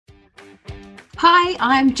Hi,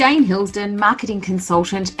 I'm Jane Hilsden, marketing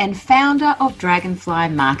consultant and founder of Dragonfly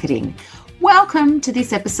Marketing. Welcome to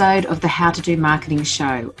this episode of the How to Do Marketing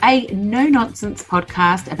Show, a no-nonsense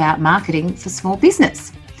podcast about marketing for small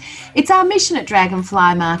business. It's our mission at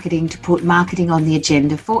Dragonfly Marketing to put marketing on the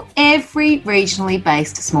agenda for every regionally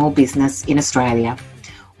based small business in Australia.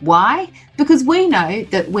 Why? Because we know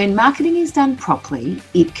that when marketing is done properly,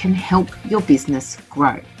 it can help your business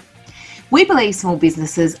grow. We believe small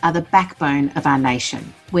businesses are the backbone of our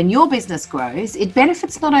nation. When your business grows, it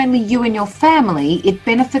benefits not only you and your family, it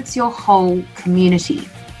benefits your whole community.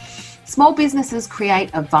 Small businesses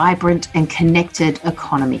create a vibrant and connected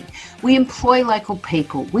economy. We employ local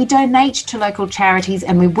people, we donate to local charities,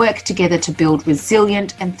 and we work together to build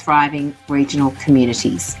resilient and thriving regional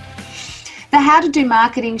communities. The How to Do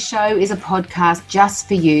Marketing Show is a podcast just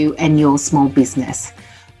for you and your small business.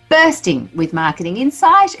 Bursting with marketing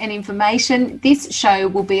insight and information, this show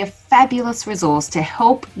will be a fabulous resource to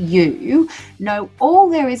help you know all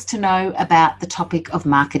there is to know about the topic of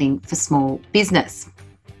marketing for small business.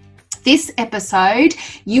 This episode,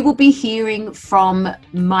 you will be hearing from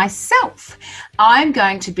myself. I'm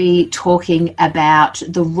going to be talking about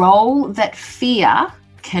the role that fear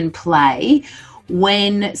can play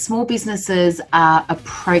when small businesses are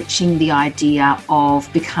approaching the idea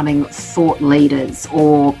of becoming thought leaders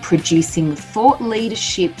or producing thought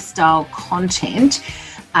leadership style content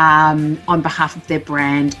on behalf of their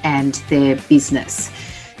brand and their business.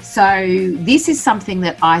 So this is something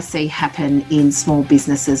that I see happen in small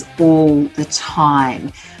businesses all the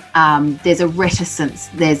time. There's a reticence,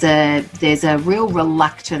 there's a real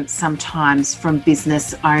reluctance sometimes from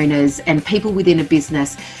business owners and people within a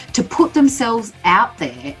business to put themselves out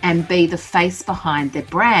there and be the face behind their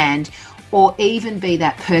brand, or even be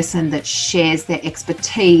that person that shares their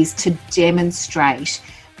expertise to demonstrate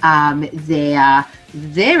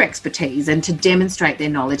their expertise and to demonstrate their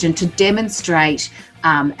knowledge and to demonstrate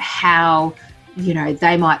how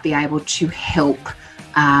they might be able to help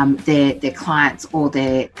their clients or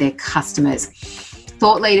their customers.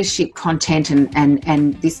 Thought leadership content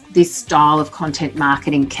and this style of content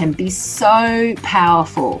marketing can be so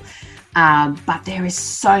powerful, but there is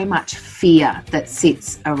so much fear that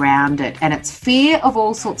sits around it, and it's fear of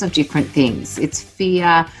all sorts of different things. It's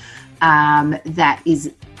fear that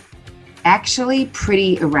is actually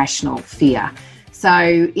pretty irrational fear.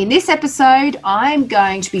 So in this episode, I'm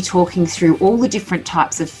going to be talking through all the different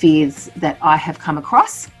types of fears that I have come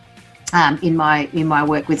across in my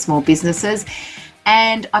work with small businesses.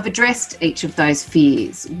 And I've addressed each of those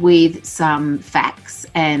fears with some facts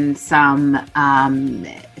and some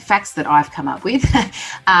facts that I've come up with.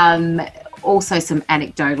 Also some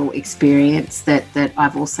anecdotal experience that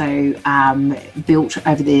I've also built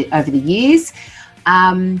over the years.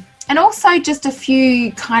 And also just a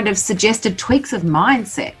few kind of suggested tweaks of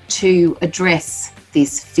mindset to address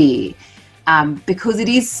this fear, because it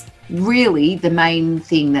is really the main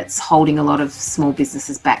thing that's holding a lot of small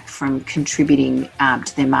businesses back from contributing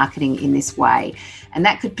to their marketing in this way. And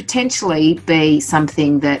that could potentially be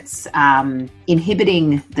something that's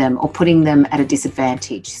inhibiting them or putting them at a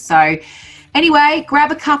disadvantage. So anyway,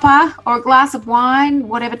 grab a cuppa or a glass of wine,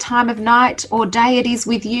 whatever time of night or day it is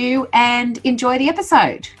with you, and enjoy the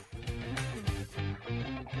episode.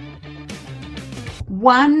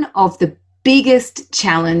 One of the biggest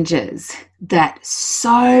challenges that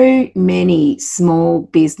so many small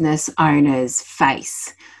business owners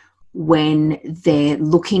face when they're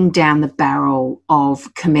looking down the barrel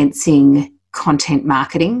of commencing content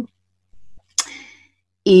marketing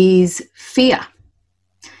is fear.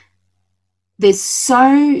 There's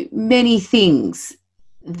so many things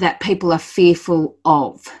that people are fearful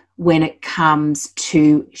of when it comes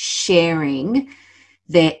to sharing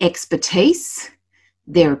their expertise,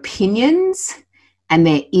 their opinions, and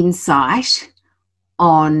their insight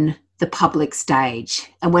on the public stage.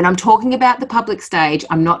 And when I'm talking about the public stage,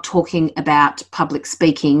 I'm not talking about public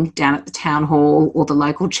speaking down at the town hall or the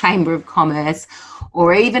local chamber of commerce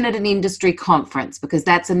or even at an industry conference, because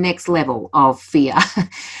that's a next level of fear.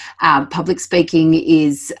 Public speaking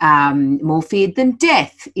is more feared than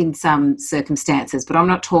death in some circumstances, but I'm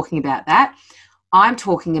not talking about that. I'm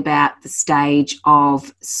talking about the stage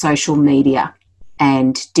of social media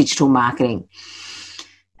and digital marketing.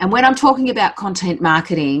 And when I'm talking about content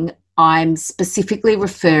marketing, I'm specifically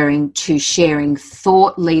referring to sharing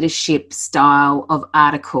thought leadership style of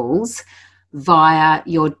articles via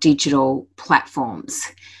your digital platforms.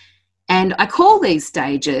 And I call these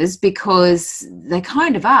stages because they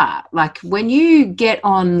kind of are. Like when you get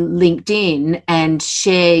on LinkedIn and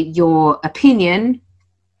share your opinion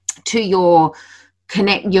to your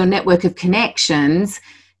network of connections,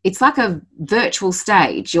 it's like a virtual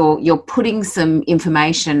stage. You're putting some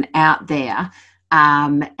information out there,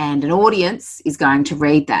 and an audience is going to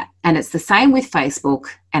read that. And it's the same with Facebook,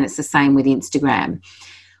 and it's the same with Instagram.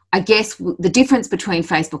 I guess the difference between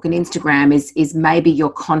Facebook and Instagram is maybe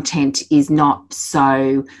your content is not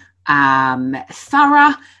so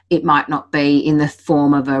thorough. It might not be in the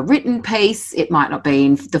form of a written piece. It might not be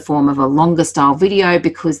in the form of a longer style video,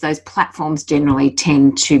 because those platforms generally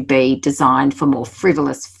tend to be designed for more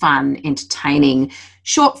frivolous, fun, entertaining,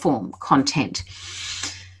 short form content.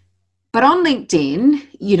 But on LinkedIn,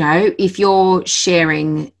 you know, if you're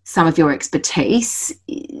sharing some of your expertise,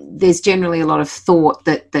 there's generally a lot of thought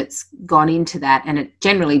that's gone into that, and it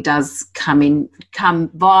generally does come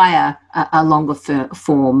via a longer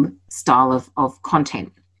form style of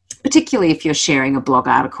content, particularly if you're sharing a blog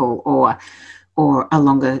article or a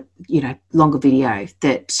longer video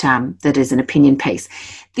that is an opinion piece.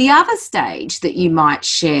 The other stage that you might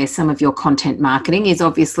share some of your content marketing is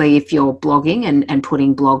obviously if you're blogging and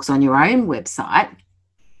putting blogs on your own website.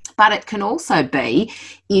 But it can also be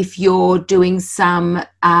if you're doing some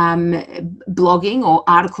blogging or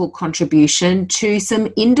article contribution to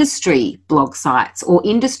some industry blog sites or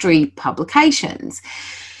industry publications.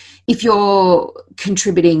 If you're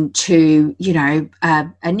contributing to, you know,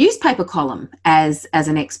 a newspaper column as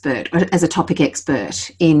an expert, or as a topic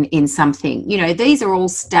expert in something, you know, these are all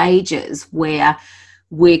stages where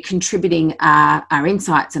we're contributing our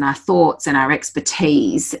insights and our thoughts and our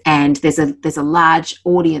expertise, and there's a large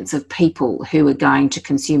audience of people who are going to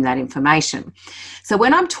consume that information. So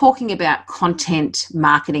when I'm talking about content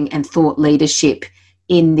marketing and thought leadership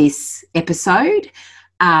in this episode,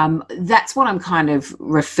 that's what I'm kind of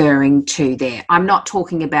referring to there. I'm not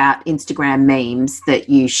talking about Instagram memes that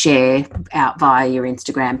you share out via your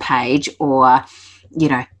Instagram page, or, you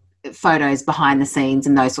know, photos behind the scenes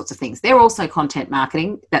and those sorts of things. They're also content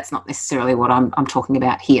marketing. That's not necessarily what I'm talking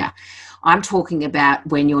about here. I'm talking about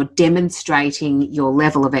when you're demonstrating your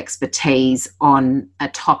level of expertise on a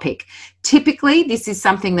topic. Typically, this is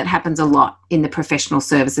something that happens a lot in the professional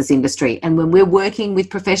services industry. And when we're working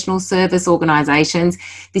with professional service organisations,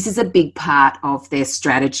 this is a big part of their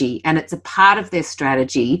strategy. And it's a part of their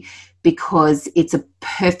strategy because it's a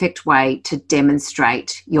perfect way to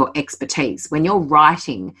demonstrate your expertise. When you're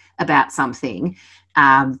writing about something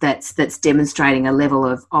that's demonstrating a level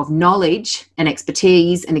of knowledge and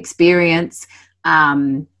expertise and experience,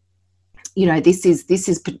 you know, this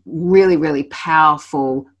is really, really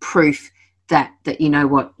powerful proof that you know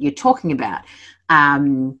what you're talking about.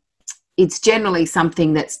 It's generally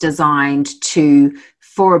something that's designed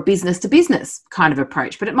for a business to business kind of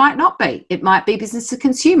approach, but it might not be. It might be business to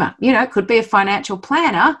consumer. You know, it could be a financial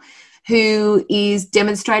planner who is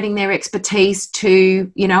demonstrating their expertise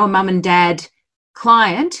to, you know, a mum and dad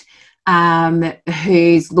client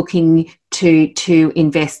who's looking to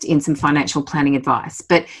invest in some financial planning advice.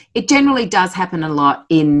 But it generally does happen a lot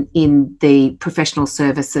in the professional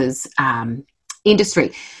services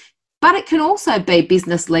industry. But it can also be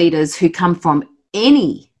business leaders who come from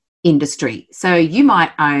any industry. So you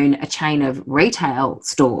might own a chain of retail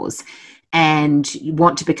stores and you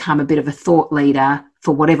want to become a bit of a thought leader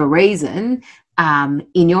for whatever reason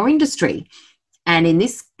in your industry. And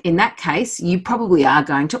in that case, you probably are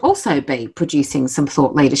going to also be producing some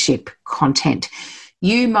thought leadership content.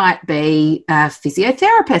 You might be a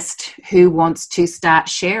physiotherapist who wants to start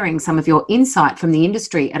sharing some of your insight from the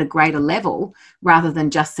industry at a greater level rather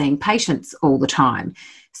than just seeing patients all the time.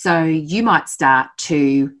 So you might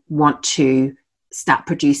want to start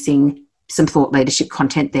producing some thought leadership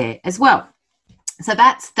content there as well. So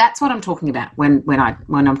that's what I'm talking about when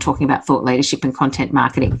I'm talking about thought leadership and content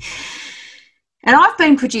marketing. And I've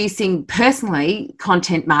been producing personally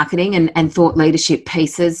content marketing and thought leadership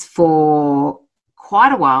pieces for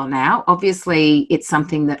quite a while now. Obviously, it's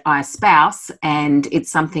something that I espouse and it's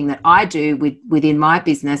something that I do within my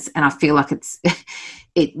business, and I feel like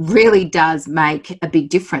it really does make a big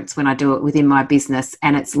difference when I do it within my business,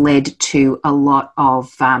 and it's led to a lot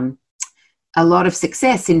of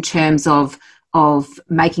success in terms of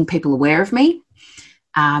making people aware of me,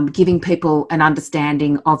 giving people an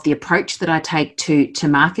understanding of the approach that I take to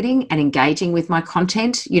marketing and engaging with my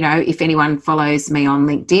content. You know, if anyone follows me on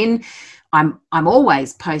LinkedIn, I'm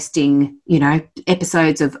always posting, you know,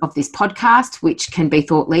 episodes of this podcast, which can be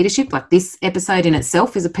thought leadership. Like this episode in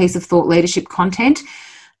itself is a piece of thought leadership content.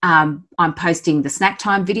 I'm posting the snack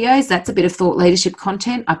time videos. That's a bit of thought leadership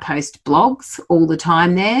content. I post blogs all the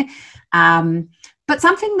time there. But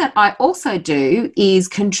something that I also do is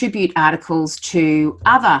contribute articles to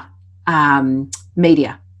other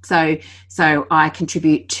media. So I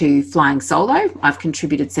contribute to Flying Solo. I've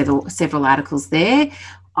contributed several articles there.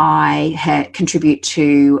 I contribute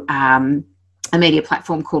to a media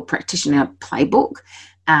platform called Practitioner Playbook.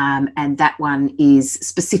 And that one is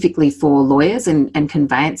specifically for lawyers and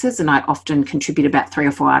conveyancers, and I often contribute about 3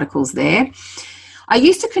 or 4 articles there. I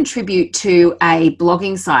used to contribute to a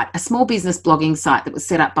blogging site, a small business blogging site that was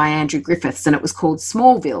set up by Andrew Griffiths, and it was called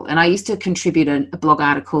Smallville, and I used to contribute a blog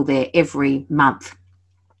article there every month.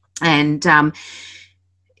 And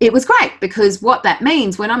it was great, because what that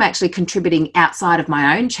means when I'm actually contributing outside of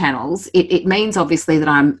my own channels, it means obviously that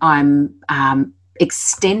I'm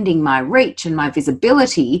extending my reach and my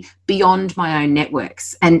visibility beyond my own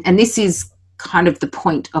networks. And this is kind of the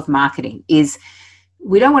point of marketing, is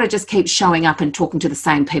we don't want to just keep showing up and talking to the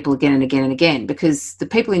same people again and again and again, because the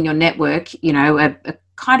people in your network, are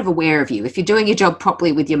kind of aware of you. If you're doing your job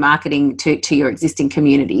properly with your marketing to your existing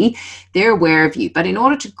community, they're aware of you. But in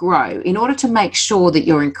order to grow, in order to make sure that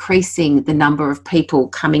you're increasing the number of people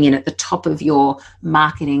coming in at the top of your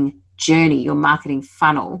marketing journey, your marketing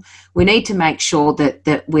funnel, we need to make sure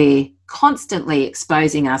that we're constantly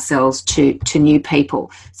exposing ourselves to new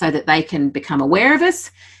people so that they can become aware of us.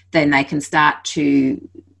 Then they can start to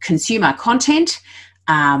consume our content,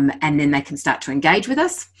 and then they can start to engage with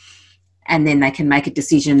us, and then they can make a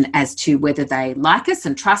decision as to whether they like us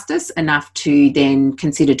and trust us enough to then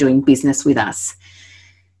consider doing business with us.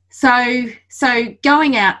 So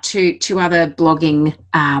going out to other blogging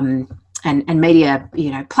and media,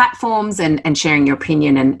 platforms and sharing your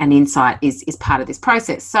opinion and insight is part of this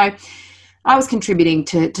process. So I was contributing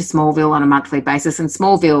to Smallville on a monthly basis, and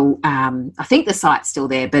Smallville, I think the site's still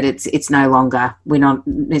there, but it's no longer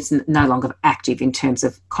active in terms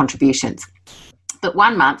of contributions. But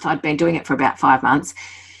one month, I'd been doing it for about 5 months,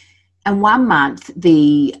 and one month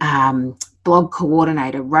the blog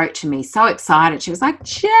coordinator wrote to me so excited. She was like,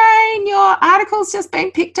 "Jane, your article's just been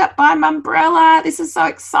picked up by Mumbrella. This is so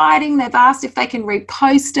exciting. They've asked if they can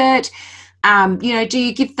repost it. Do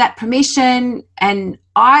you give that permission?" And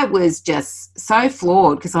I was just so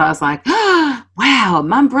floored, because I was like, "Oh, wow,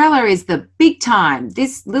 Mumbrella is the big time.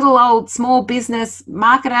 This little old small business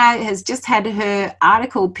marketer has just had her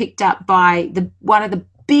article picked up by one of the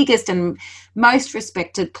biggest and most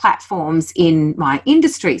respected platforms in my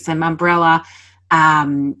industry." So Mumbrella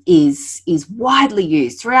is widely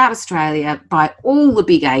used throughout Australia by all the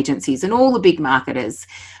big agencies and all the big marketers.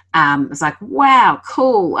 I was like, wow,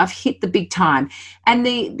 cool, I've hit the big time. And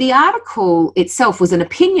the article itself was an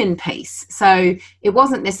opinion piece. So it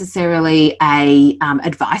wasn't necessarily a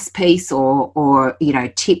advice piece or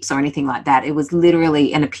tips or anything like that. It was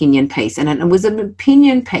literally an opinion piece. And it was an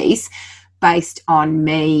opinion piece based on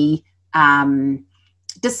me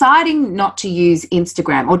deciding not to use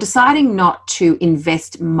Instagram, or deciding not to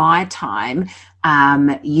invest my time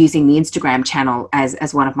using the Instagram channel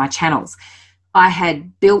as one of my channels. I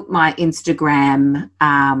had built my Instagram,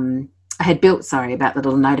 sorry about the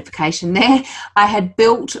little notification there. I had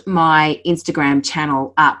built my Instagram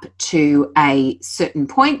channel up to a certain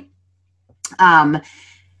point. And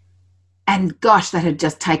gosh, that had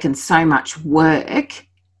just taken so much work.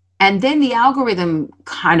 And then the algorithm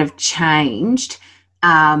kind of changed.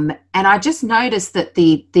 And I just noticed that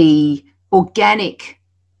the organic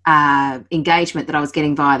engagement that I was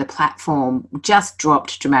getting via the platform just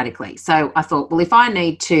dropped dramatically. So I thought, well, if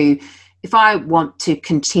I want to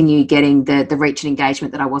continue getting the reach and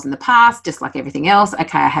engagement that I was in the past, just like everything else,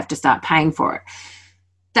 okay, I have to start paying for it.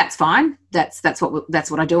 That's fine. That's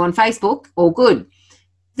what I do on Facebook. All good.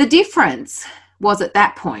 The difference was at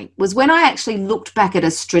that point was when I actually looked back at a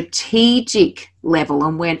strategic level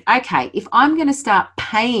and went, okay, if I'm going to start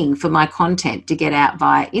paying for my content to get out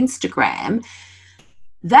via Instagram,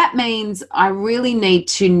 that means I really need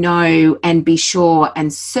to know and be sure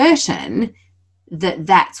and certain that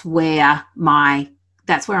that's where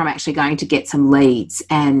I'm actually going to get some leads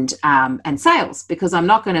and sales, because I'm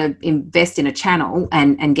not going to invest in a channel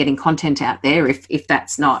and getting content out there if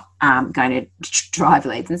that's not going to drive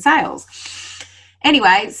leads and sales.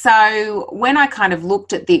 Anyway, so when I kind of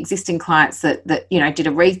looked at the existing clients that did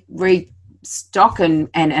a restock and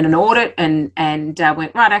an audit and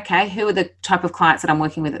went, right, okay, who are the type of clients that I'm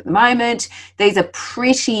working with at the moment? These are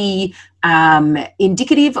pretty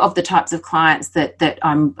indicative of the types of clients that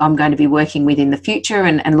I'm going to be working with in the future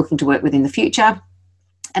and looking to work with in the future.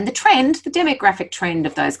 And the demographic trend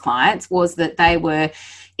of those clients was that they were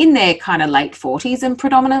in their kind of late 40s and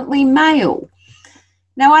predominantly male.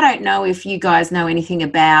 Now, I don't know if you guys know anything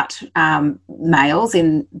about males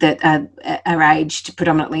that are aged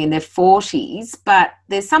predominantly in their 40s, but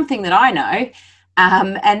there's something that I know,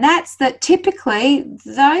 and that's that typically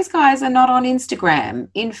those guys are not on Instagram.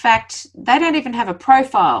 In fact, they don't even have a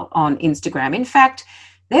profile on Instagram. In fact,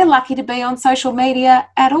 they're lucky to be on social media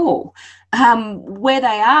at all. Where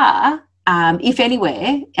they are, if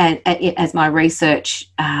anywhere, as my research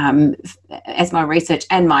and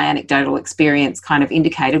my anecdotal experience kind of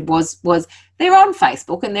indicated, was they're on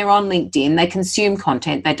Facebook and they're on LinkedIn. They consume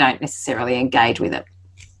content. They don't necessarily engage with it.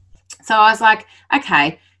 So I was like,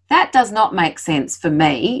 okay, that does not make sense for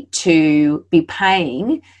me to be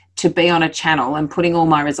paying to be on a channel and putting all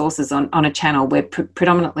my resources on a channel where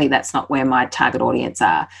predominantly that's not where my target audience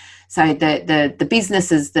are. So the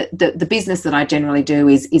businesses the business that I generally do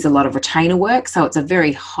is a lot of retainer work. So it's a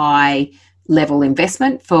very high level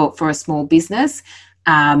investment for a small business.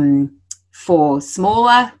 For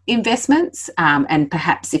smaller investments, and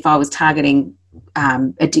perhaps if I was targeting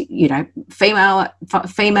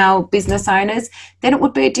female business owners, then it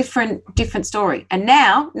would be a different story. And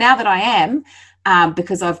now that I am,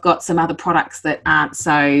 because I've got some other products that aren't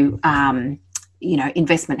so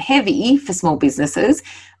investment heavy for small businesses,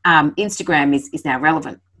 Instagram is now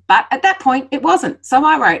relevant. But at that point it wasn't. So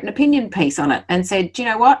I wrote an opinion piece on it and said, do you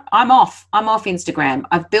know what? I'm off Instagram.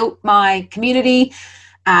 I've built my community.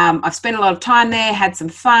 I've spent a lot of time there, had some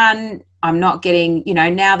fun. I'm not getting,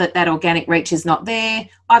 now that organic reach is not there,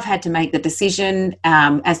 I've had to make the decision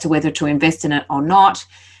as to whether to invest in it or not.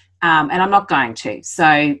 And I'm not going to.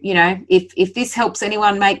 So, if this helps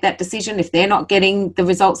anyone make that decision, if they're not getting the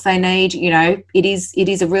results they need, it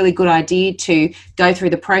is a really good idea to go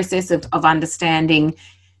through the process of understanding,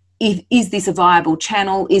 is this a viable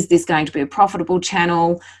channel? Is this going to be a profitable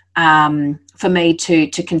channel for me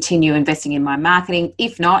to continue investing in my marketing?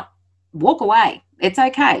 If not, walk away. It's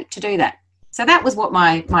okay to do that. So that was what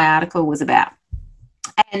my article was about.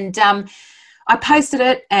 And I posted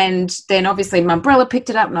it, and then obviously Mumbrella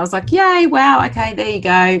picked it up, and I was like, yay, wow, okay, there you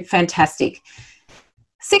go, fantastic.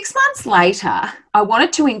 6 months later, I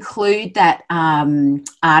wanted to include that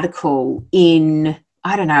article in,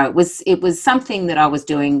 I don't know, it was something that I was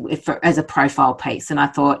doing as a profile piece. And I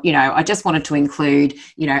thought, I just wanted to include,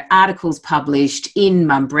 articles published in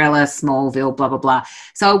Mumbrella, Smallville, blah, blah, blah.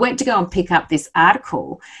 So I went to go and pick up this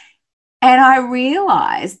article, and I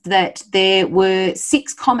realised that there were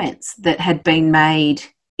 6 comments that had been made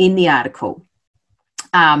in the article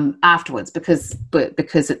afterwards, because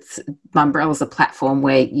it's Mumbrella's a platform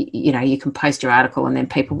where, you can post your article and then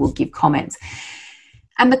people will give comments.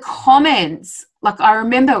 And the comments, like, I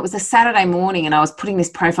remember it was a Saturday morning and I was putting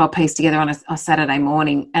this profile piece together on a Saturday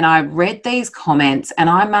morning, and I read these comments, and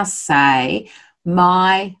I must say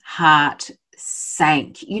my heart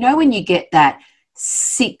sank. When you get that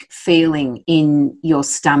sick feeling in your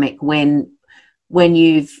stomach when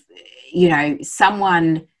you've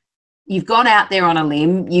gone out there on a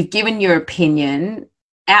limb, you've given your opinion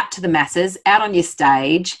out to the masses, out on your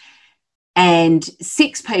stage, and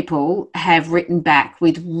 6 people have written back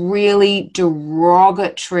with really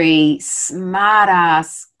derogatory,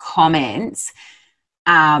 smart-ass comments,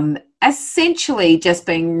 essentially just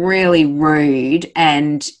being really rude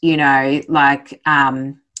and,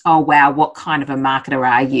 oh, wow, what kind of a marketer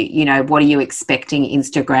are you? What are you expecting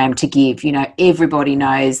Instagram to give? Everybody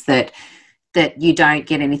knows that you don't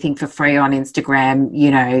get anything for free on Instagram.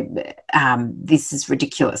 This is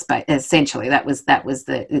ridiculous. But essentially, that was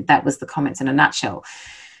the comments in a nutshell.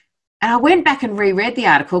 And I went back and reread the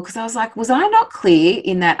article, because I was like, was I not clear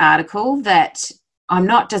in that article that I'm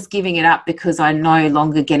not just giving it up because I'm no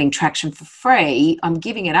longer getting traction for free? I'm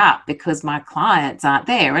giving it up because my clients aren't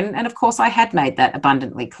there. And of course I had made that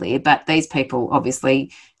abundantly clear, but these people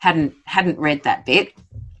obviously hadn't read that bit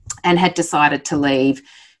and had decided to leave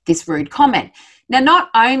this rude comment. Now, not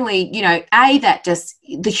only, that just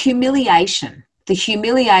the humiliation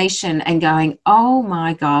and going, oh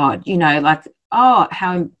my God,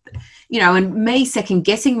 how, and me second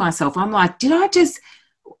guessing myself. I'm like,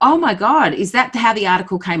 oh my God, is that how the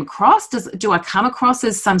article came across? Do I come across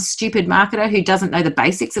as some stupid marketer who doesn't know the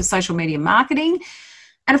basics of social media marketing?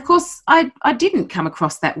 And of course, I didn't come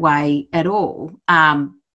across that way at all.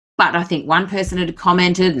 But I think one person had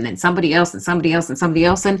commented, and then somebody else and somebody else and somebody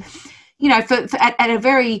else. And, at a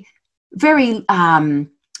very, very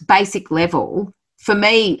basic level, for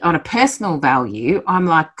me, on a personal value, I'm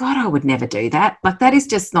like, God, I would never do that. Like, that is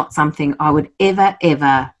just not something I would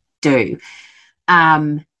ever do.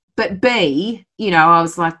 But B, I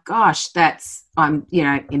was like, gosh, I'm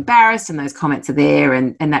embarrassed, and those comments are there,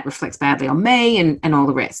 and that reflects badly on me and all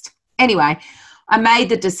the rest. Anyway, I made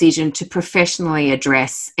the decision to professionally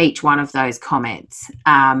address each one of those comments,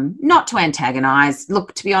 not to antagonise.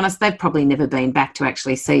 Look, to be honest, they've probably never been back to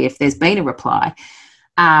actually see if there's been a reply.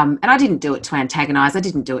 And I didn't do it to antagonise. I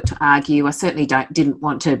didn't do it to argue. I certainly didn't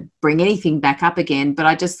want to bring anything back up again. But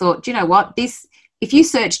I just thought, you know what, this if you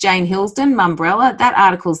search Jane Hilsden, Mumbrella, that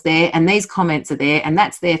article's there and these comments are there and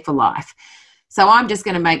that's there for life. So I'm just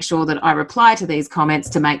going to make sure that I reply to these comments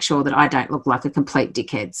to make sure that I don't look like a complete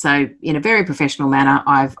dickhead. So in a very professional manner,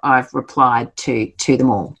 I've replied to them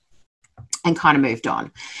all and kind of moved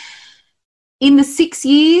on. In the 6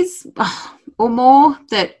 years or more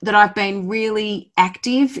that I've been really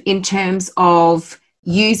active in terms of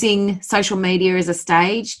using social media as a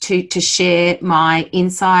stage to share my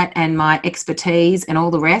insight and my expertise and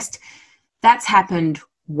all the rest, that's happened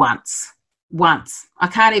once. I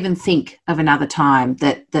can't even think of another time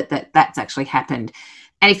that's actually happened.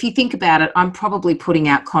 And if you think about it, I'm probably putting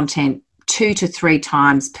out content 2 to 3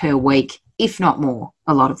 times per week, if not more,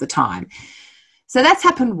 a lot of the time. So that's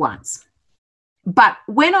happened once. But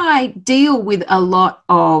when I deal with a lot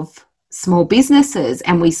of small businesses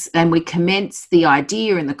and we commence the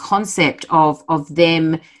idea and the concept of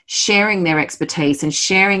them sharing their expertise and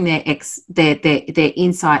sharing their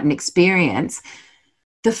insight and experience,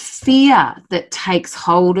 the fear that takes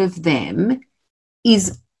hold of them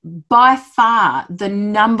is by far the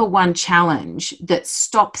number one challenge that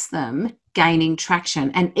stops them gaining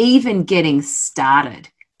traction and even getting started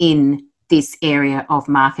in this area of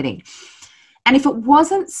marketing. And if it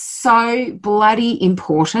wasn't so bloody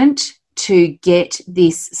important to get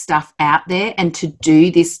this stuff out there and to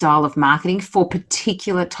do this style of marketing for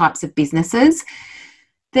particular types of businesses,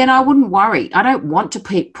 then I wouldn't worry. I don't want to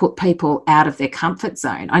put people out of their comfort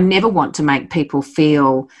zone. I never want to make people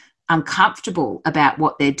feel uncomfortable about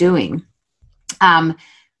what they're doing.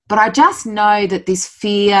 But I just know that this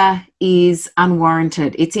fear is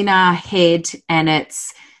unwarranted. It's in our head and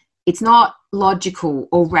it's not logical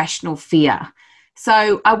or rational fear.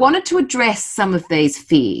 So I wanted to address some of these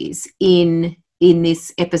fears in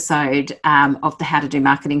this episode of the How to Do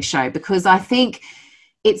Marketing show, because I think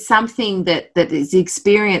it's something that is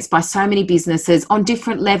experienced by so many businesses on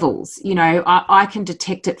different levels. You know, I can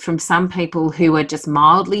detect it from some people who are just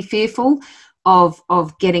mildly fearful of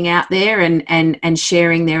getting out there and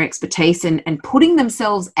sharing their expertise and putting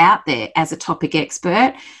themselves out there as a topic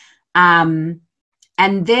expert. And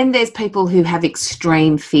then there's people who have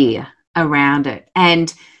extreme fear around it.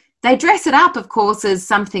 And they dress it up, of course, as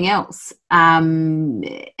something else. And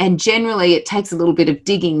generally it takes a little bit of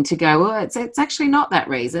digging to go, well, it's actually not that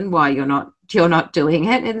reason why you're not doing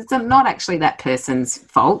it. And it's not actually that person's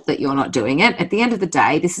fault that you're not doing it. At the end of the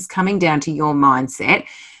day, this is coming down to your mindset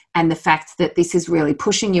and the fact that this is really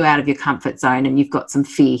pushing you out of your comfort zone and you've got some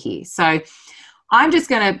fear here. So I'm just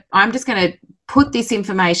going to put this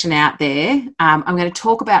information out there. I'm going to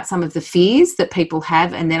talk about some of the fears that people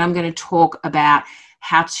have, and then I'm going to talk about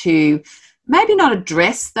how to maybe not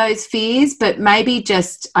address those fears, but maybe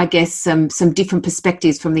just, I guess, some different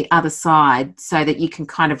perspectives from the other side so that you can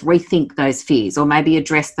kind of rethink those fears or maybe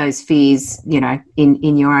address those fears, you know,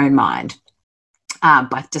 in your own mind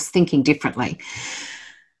by just thinking differently.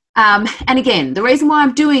 And again, the reason why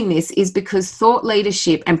I'm doing this is because thought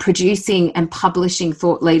leadership and producing and publishing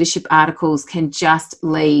thought leadership articles can just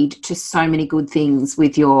lead to so many good things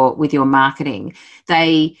with your marketing.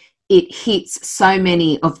 It hits so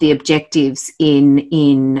many of the objectives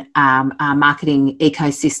in our marketing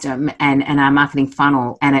ecosystem and our marketing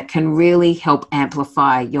funnel, and it can really help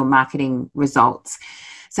amplify your marketing results.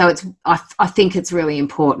 So I think it's really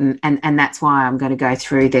important, and that's why I'm going to go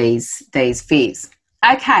through these fears.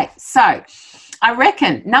 Okay, so I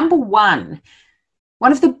reckon number one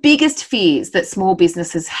of the biggest fears that small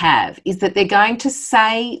businesses have is that they're going to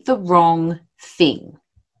say the wrong thing.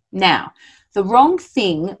 Now, the wrong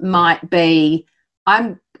thing might be,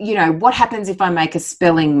 what happens if I make a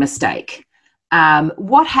spelling mistake?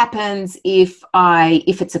 What happens if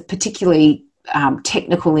it's a particularly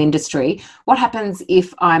technical industry? What happens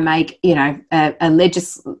if I make, an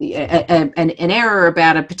error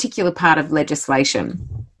about a particular part of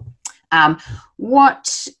legislation?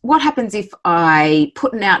 What happens if I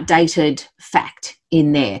put an outdated fact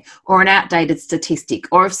in there, or an outdated statistic,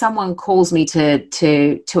 or if someone calls me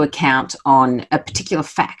to account on a particular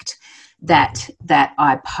fact that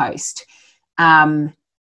I post?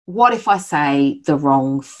 What if I say the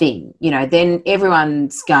wrong thing? Then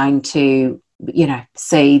everyone's going to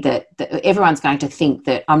see that everyone's going to think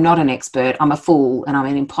that I'm not an expert, I'm a fool, and I'm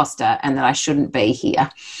an imposter, and that I shouldn't be here.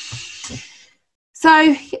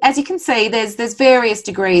 So as you can see, there's various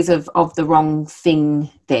degrees of the wrong thing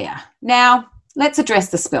there. Now, let's address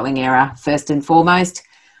the spelling error first and foremost.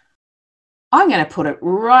 I'm going to put it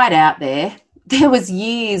right out there. There was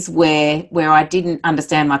years where I didn't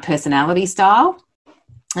understand my personality style.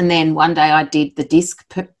 And then one day I did the DISC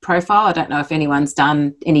profile. I don't know if anyone's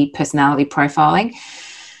done any personality profiling.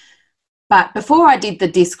 But before I did the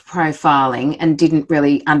disc profiling and didn't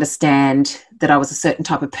really understand that I was a certain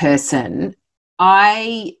type of person,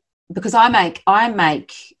 because I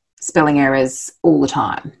make spelling errors all the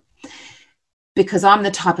time, because I'm the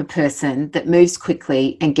type of person that moves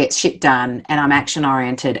quickly and gets shit done, and I'm action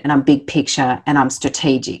oriented and I'm big picture and I'm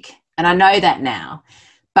strategic. And I know that now.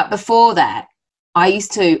 But before that, I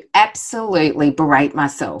used to absolutely berate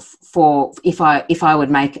myself for if I would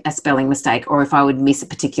make a spelling mistake or if I would miss a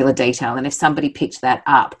particular detail. And if somebody picked that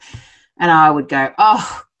up, and I would go,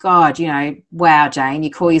 oh God, wow, Jane,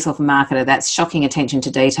 you call yourself a marketer. That's shocking attention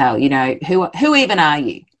to detail. Who even are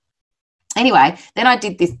you? Anyway, then I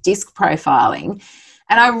did this disc profiling,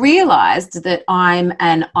 and I realized that I'm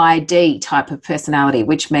an ID type of personality,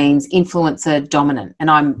 which means influencer dominant. And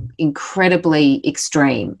I'm incredibly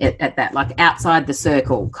extreme at that, like outside the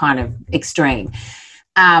circle kind of extreme.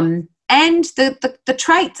 And the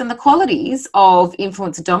traits and the qualities of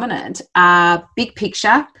influencer dominant are big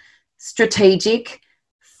picture, strategic,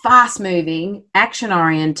 fast moving, action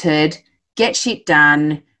oriented, get shit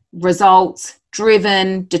done, results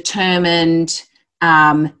driven, determined,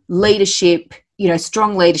 leadership.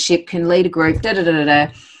 Strong leadership, can lead a group, But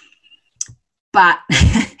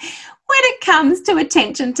when it comes to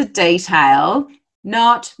attention to detail,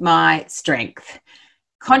 not my strength.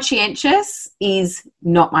 Conscientious is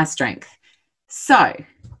not my strength. So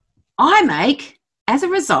as a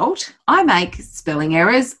result, I make spelling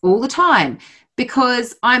errors all the time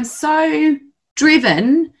because I'm so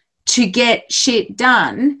driven to get shit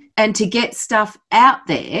done and to get stuff out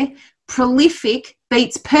there. Prolific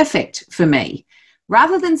beats perfect for me.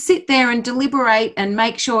 Rather than sit there and deliberate and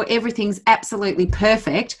make sure everything's absolutely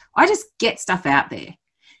perfect, I just get stuff out there.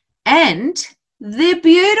 And the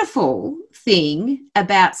beautiful thing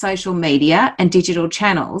about social media and digital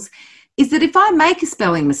channels is that if I make a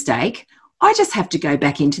spelling mistake, I just have to go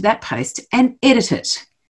back into that post and edit it.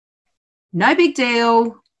 No big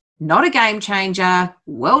deal, not a game changer,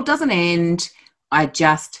 world doesn't end, I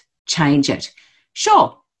just change it.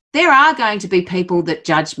 Sure, there are going to be people that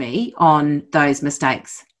judge me on those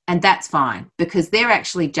mistakes, and that's fine because they're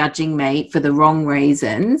actually judging me for the wrong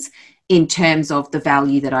reasons in terms of the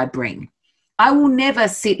value that I bring. I will never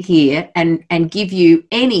sit here and give you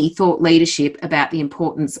any thought leadership about the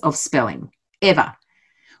importance of spelling, ever.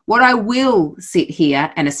 What I will sit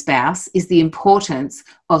here and espouse is the importance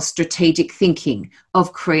of strategic thinking,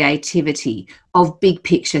 of creativity, of big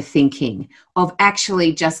picture thinking, of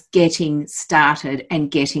actually just getting started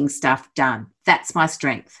and getting stuff done. That's my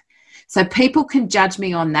strength. So people can judge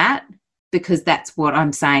me on that because that's what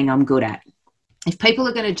I'm saying I'm good at. If people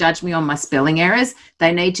are going to judge me on my spelling errors,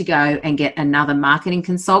 they need to go and get another marketing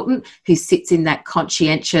consultant who sits in that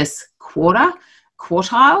conscientious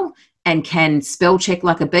quartile and can spell check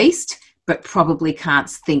like a beast, but probably can't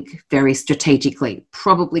think very strategically,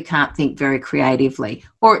 probably can't think very creatively,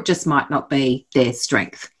 or it just might not be their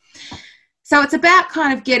strength. So it's about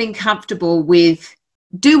kind of getting comfortable with,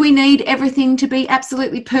 do we need everything to be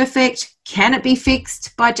absolutely perfect? Can it be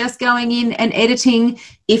fixed by just going in and editing?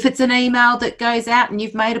 If it's an email that goes out and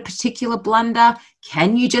you've made a particular blunder,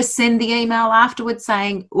 can you just send the email afterwards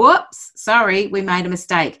saying, whoops, sorry, we made a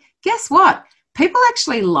mistake? Guess what? People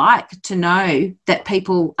actually like to know that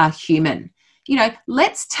people are human.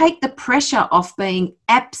 Let's take the pressure off being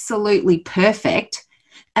absolutely perfect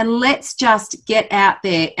and let's just get out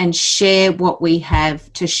there and share what we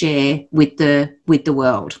have to share with the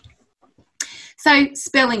world. So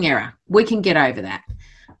spelling error, we can get over that.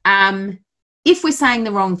 If we're saying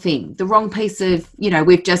the wrong thing, the wrong piece of,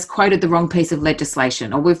 we've just quoted the wrong piece of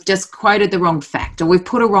legislation, or we've just quoted the wrong fact, or we've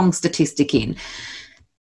put a wrong statistic in,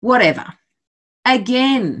 whatever.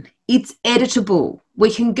 Again, it's editable. We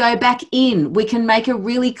can go back in. We can make a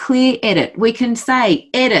really clear edit. We can say,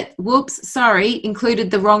 edit, whoops, sorry, included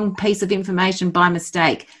the wrong piece of information by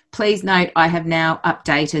mistake. Please note, I have now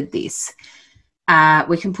updated this.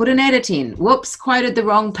 We can put an edit in. Whoops, quoted the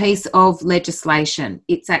wrong piece of legislation.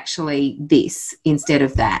 It's actually this instead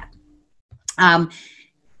of that.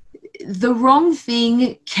 The wrong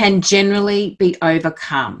thing can generally be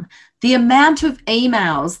overcome. The amount of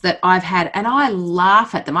emails that I've had, and I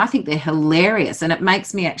laugh at them, I think they're hilarious, and it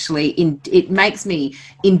makes me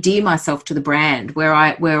endear myself to the brand, where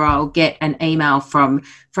I'll get an email from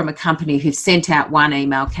a company who've sent out one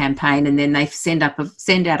email campaign and then they send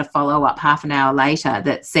out a follow-up half an hour later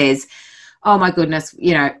that says, oh my goodness,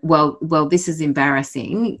 well, this is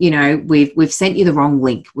embarrassing. We've sent you the wrong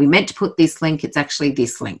link. We meant to put this link. It's actually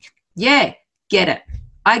this link. Yeah, get it.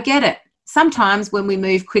 I get it. Sometimes when we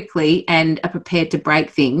move quickly and are prepared to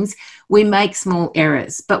break things, we make small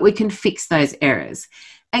errors, but we can fix those errors.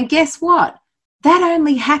 And guess what? That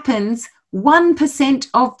only happens 1%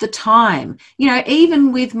 of the time. You know,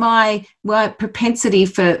 even with my propensity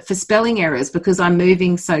for spelling errors because I'm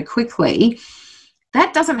moving so quickly,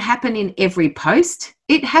 that doesn't happen in every post.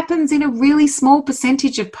 It happens in a really small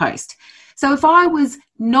percentage of posts. So if I was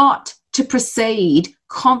not to proceed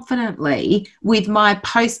confidently with my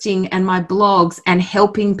posting and my blogs and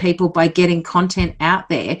helping people by getting content out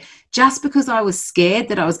there, just because I was scared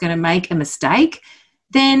that I was going to make a mistake,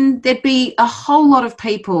 then there'd be a whole lot of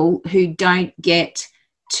people who don't get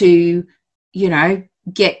to, you know,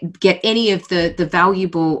 get any of the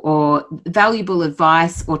valuable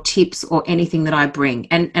advice or tips or anything that I bring.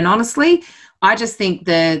 And honestly, I just think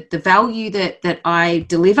the value that I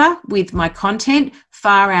deliver with my content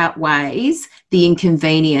far outweighs the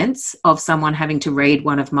inconvenience of someone having to read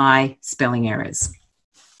one of my spelling errors.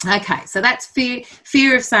 Okay, so that's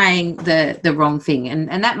fear of saying the wrong thing.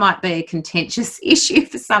 And that might be a contentious issue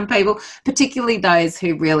for some people, particularly those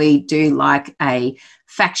who really do like a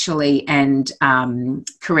factually and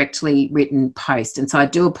correctly written post. And so I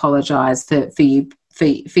do apologise for you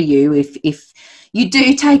if you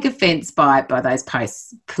do take offence by those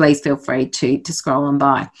posts. Please feel free to scroll on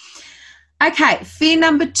by. Okay, fear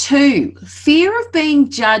number 2, fear of being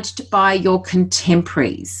judged by your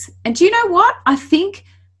contemporaries. And do you know what? I think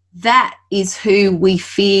that is who we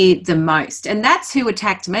fear the most. And that's who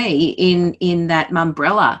attacked me in that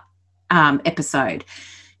Mumbrella episode.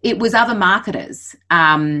 It was other marketers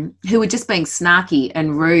who were just being snarky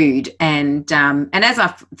and rude. And as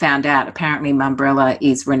I found out, apparently Mumbrella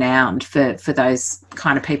is renowned for those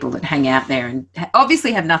kind of people that hang out there and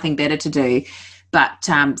obviously have nothing better to do but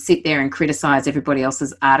sit there and criticise everybody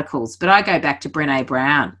else's articles. But I go back to Brené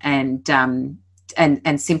Brown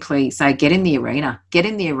and simply say, get in the arena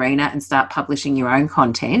and start publishing your own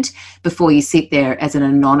content before you sit there as an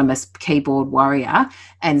anonymous keyboard warrior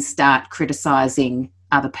and start criticising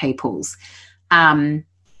other people's. The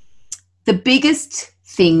biggest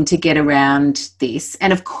thing to get around this,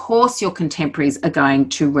 and of course your contemporaries are going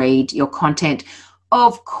to read your content,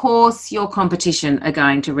 of course your competition are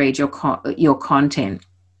going to read your content.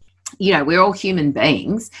 You know, we're all human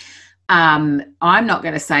beings. I'm not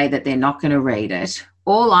going to say that they're not going to read it.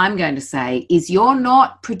 All I'm going to say is you're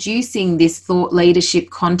not producing this thought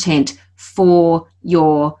leadership content for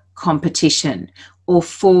your competition or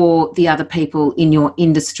for the other people in your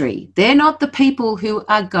industry. They're not the people who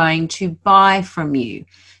are going to buy from you.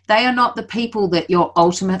 They are not the people that you're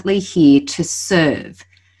ultimately here to serve.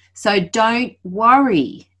 So don't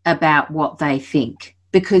worry about what they think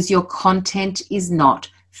because your content is not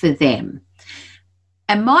for them.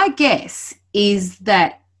 And my guess is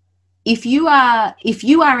that if you are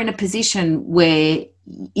in a position where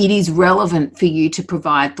it is relevant for you to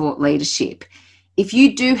provide thought leadership, if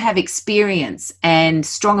you do have experience and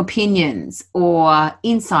strong opinions or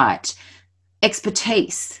insight,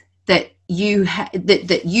 expertise that you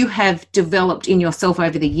have developed in yourself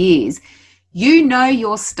over the years, you know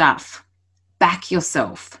your stuff. Back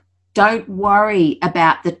yourself. Don't worry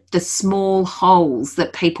about the small holes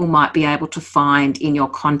that people might be able to find in your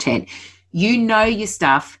content. You know your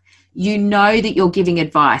stuff. You know that you're giving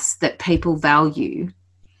advice that people value.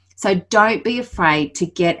 So don't be afraid to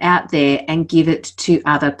get out there and give it to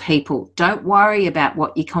other people. Don't worry about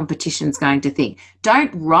what your competition's going to think.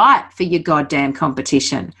 Don't write for your goddamn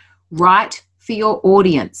competition. Write for your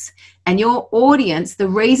audience. And your audience, the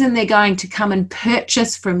reason they're going to come and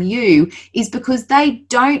purchase from you is because they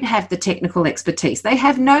don't have the technical expertise. They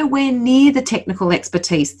have nowhere near the technical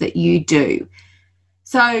expertise that you do.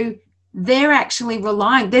 So they're actually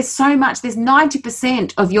relying, there's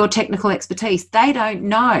 90% of your technical expertise they don't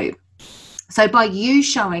know. So by you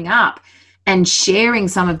showing up and sharing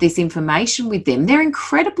some of this information with them, they're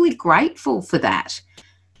incredibly grateful for that.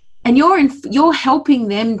 And you're helping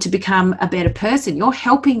them to become a better person. You're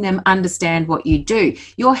helping them understand what you do.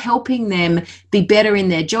 You're helping them be better in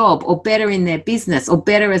their job or better in their business or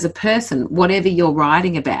better as a person, whatever you're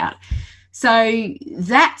writing about. So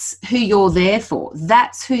that's who you're there for.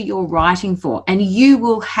 That's who you're writing for. And you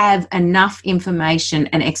will have enough information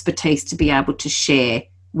and expertise to be able to share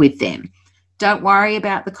with them. Don't worry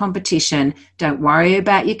about the competition. Don't worry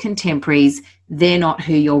about your contemporaries. They're not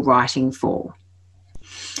who you're writing for.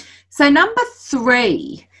 So number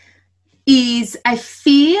 3 is a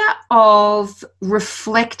fear of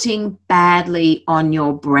reflecting badly on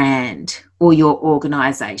your brand or your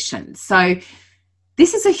organisation. So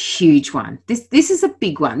this is a huge one. This is a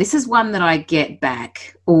big one. This is one that I get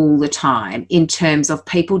back all the time in terms of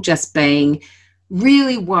people just being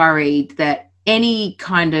really worried that any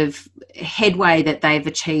kind of headway that they've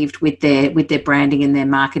achieved with their branding and their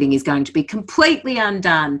marketing is going to be completely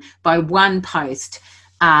undone by one post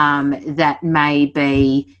that may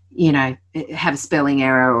be, have a spelling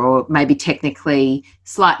error, or maybe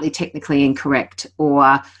slightly technically incorrect,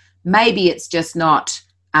 or maybe it's just not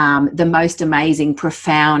the most amazing,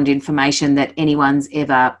 profound information that anyone's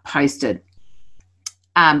ever posted.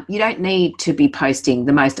 You don't need to be posting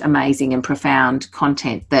the most amazing and profound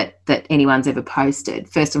content that anyone's ever posted.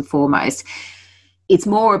 First and foremost, it's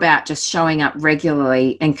more about just showing up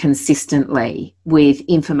regularly and consistently with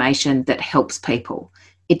information that helps people.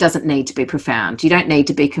 It doesn't need to be profound. You don't need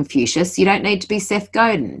to be Confucius. You don't need to be Seth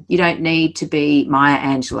Godin. You don't need to be Maya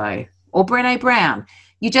Angelou or Brené Brown.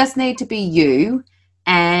 You just need to be you.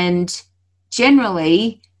 And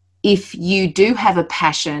generally, if you do have a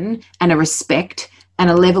passion and a respect and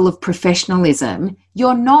a level of professionalism,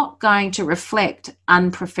 you're not going to reflect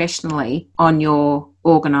unprofessionally on your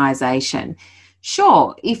organisation.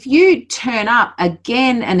 Sure, if you turn up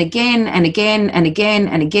again and again and again and again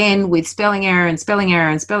and again with spelling error and spelling error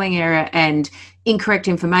and spelling error and incorrect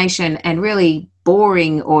information and really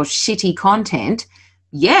boring or shitty content,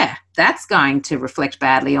 yeah, that's going to reflect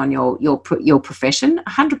badly on your profession,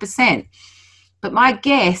 100%. But my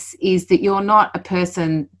guess is that you're not a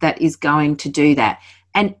person that is going to do that.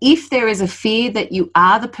 And if there is a fear that you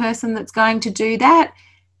are the person that's going to do that,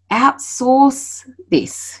 outsource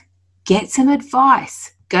this. Get some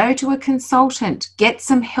advice. Go to a consultant. Get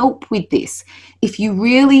some help with this. If you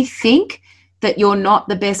really think that you're not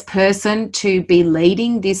the best person to be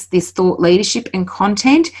leading this thought leadership and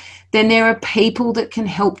content, then there are people that can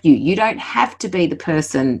help you. You don't have to be the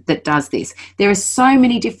person that does this. There are so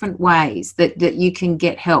many different ways that you can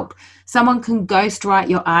get help. Someone can ghostwrite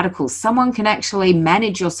your articles. Someone can actually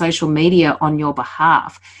manage your social media on your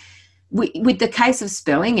behalf. With the case of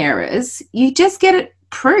spelling errors, you just get it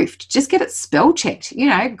proofed. Just get it spell checked,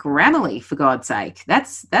 Grammarly, for God's sake.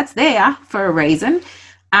 That's there for a reason.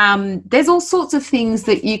 There's all sorts of things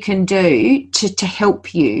that you can do to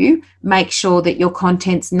help you make sure that your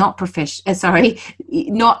content's not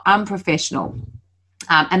not unprofessional,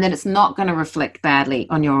 and that it's not going to reflect badly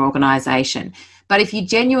on your organisation. But if you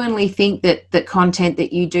genuinely think that the content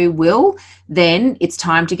that you do will, then it's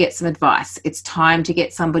time to get some advice. It's time to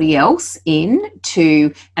get somebody else and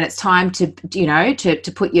it's time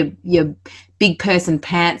to put your big person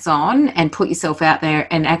pants on and put yourself out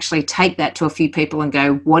there and actually take that to a few people and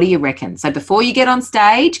go, what do you reckon? So before you get on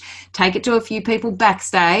stage, take it to a few people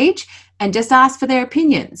backstage and just ask for their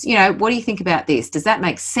opinions. What do you think about this? Does that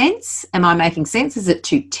make sense? Am I making sense? Is it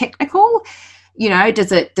too technical?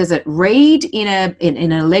 Does it read in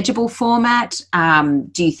a legible format?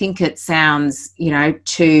 Do you think it sounds,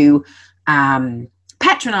 too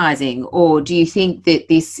patronizing, or do you think that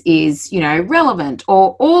this is, relevant,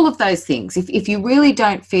 or all of those things? If you really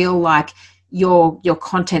don't feel like your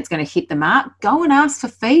content's going to hit the mark, go and ask for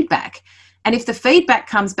feedback. And if the feedback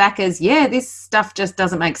comes back as, yeah, this stuff just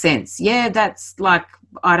doesn't make sense. Yeah, that's like,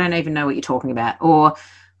 I don't even know what you're talking about. Or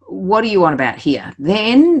what do you want about here?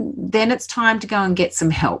 Then it's time to go and get some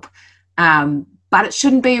help. But it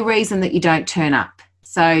shouldn't be a reason that you don't turn up.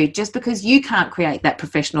 So just because you can't create that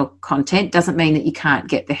professional content doesn't mean that you can't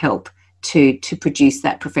get the help to produce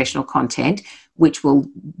that professional content, which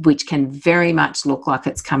can very much look like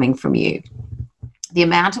it's coming from you. The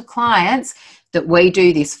amount of clients that we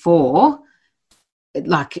do this for,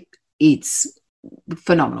 it's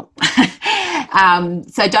phenomenal.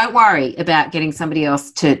 So don't worry about getting somebody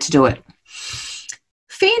else to do it.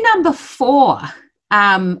 Fear number 4.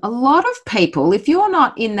 A lot of people, if you're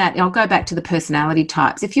not in that, I'll go back to the personality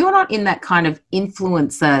types. If you're not in that kind of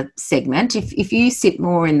influencer segment, if you sit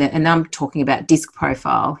more in and I'm talking about disc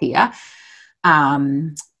profile here,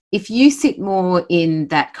 if you sit more in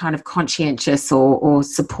that kind of conscientious or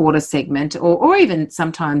supporter segment, or even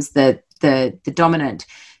sometimes the dominant,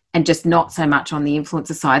 and just not so much on the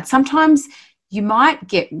influencer side, sometimes you might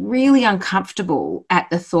get really uncomfortable at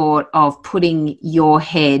the thought of putting your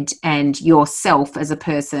head and yourself as a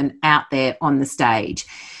person out there on the stage.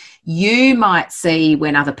 You might see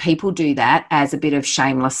when other people do that as a bit of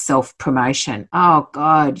shameless self-promotion. Oh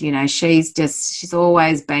God, she's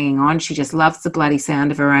always banging on. She just loves the bloody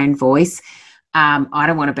sound of her own voice. I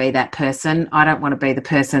don't want to be that person. I don't want to be the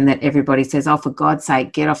person that everybody says, oh, for God's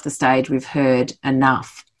sake, get off the stage. We've heard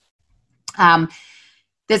enough.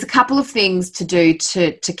 There's a couple of things to do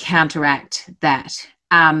to counteract that.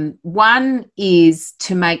 One is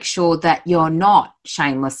to make sure that you're not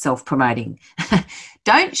shameless self-promoting.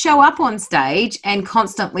 Don't show up on stage and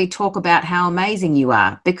constantly talk about how amazing you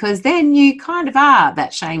are, because then you kind of are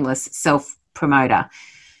that shameless self-promoter.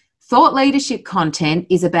 Thought leadership content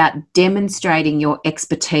is about demonstrating your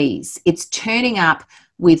expertise. It's turning up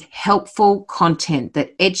with helpful content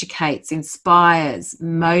that educates, inspires,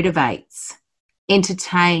 motivates,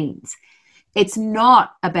 entertains. It's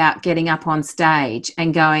not about getting up on stage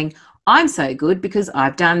and going, I'm so good because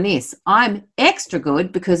I've done this. I'm extra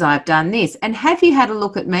good because I've done this. And have you had a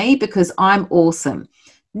look at me because I'm awesome?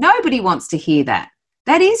 Nobody wants to hear that.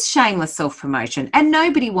 That is shameless self-promotion, and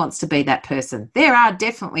nobody wants to be that person. There are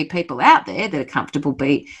definitely people out there that are comfortable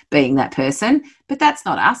being that person, but that's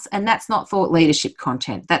not us, and that's not thought leadership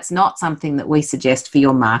content. That's not something that we suggest for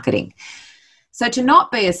your marketing. So to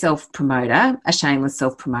not be a self-promoter, a shameless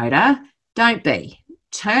self-promoter, don't be.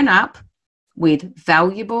 Turn up with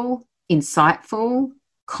valuable, insightful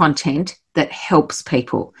content that helps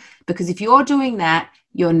people. Because if you're doing that,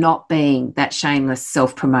 you're not being that shameless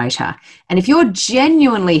self-promoter. And if you're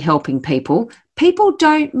genuinely helping people, people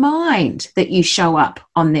don't mind that you show up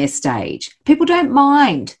on their stage. People don't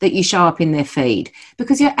mind that you show up in their feed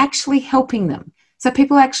because you're actually helping them. So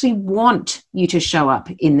people actually want you to show up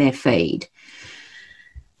in their feed.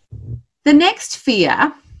 The next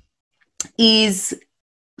fear is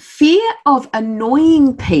fear of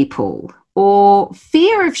annoying people or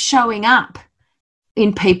fear of showing up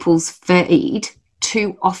in people's feed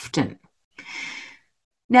too often.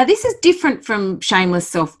 Now, this is different from shameless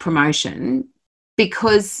self-promotion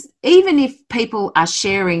because even if people are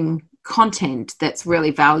sharing content that's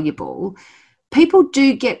really valuable, people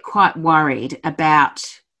do get quite worried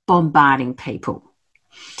about bombarding people.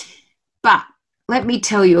 But let me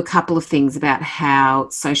tell you a couple of things about how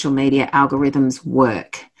social media algorithms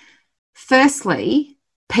work. Firstly,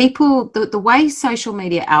 the way social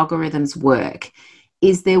media algorithms work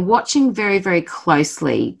is they're watching very, very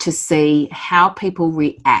closely to see how people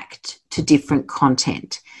react to different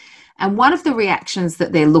content. And one of the reactions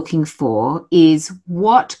that they're looking for is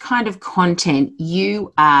what kind of content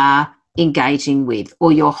you are engaging with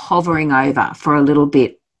or you're hovering over for a little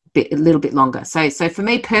bit longer. So for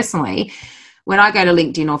me personally, when I go to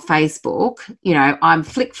LinkedIn or Facebook, I'm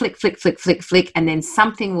flick, and then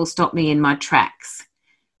something will stop me in my tracks.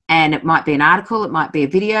 And it might be an article, it might be a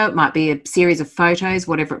video, it might be a series of photos,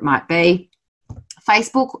 whatever it might be.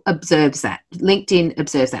 Facebook observes that. LinkedIn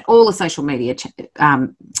observes that. All the social media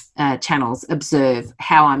channels observe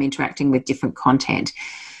how I'm interacting with different content.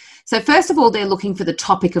 So first of all, they're looking for the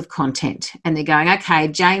topic of content and they're going, okay,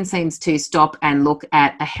 Jane seems to stop and look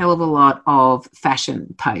at a hell of a lot of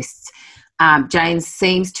fashion posts. Jane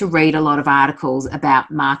seems to read a lot of articles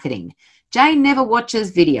about marketing. Jane never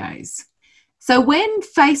watches videos. So when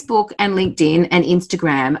Facebook and LinkedIn and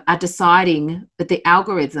Instagram are deciding that the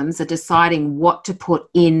algorithms are deciding what to put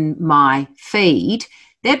in my feed,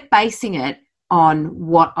 they're basing it on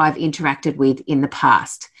what I've interacted with in the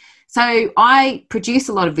past. So I produce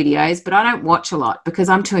a lot of videos, but I don't watch a lot because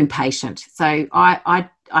I'm too impatient. So I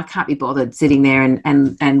can't be bothered sitting there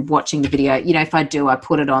and watching the video. If I do, I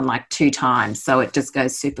put it on like 2 times, so it just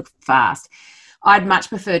goes super fast. I'd much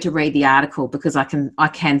prefer to read the article because I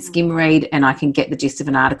can skim read and I can get the gist of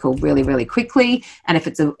an article really, really quickly. And if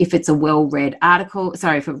it's a well-read article,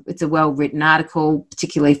 if it's a well-written article,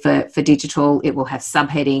 particularly for digital, it will have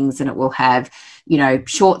subheadings and it will have,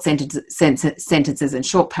 short sentences and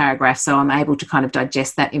short paragraphs. So I'm able to kind of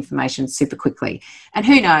digest that information super quickly. And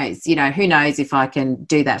who knows if I can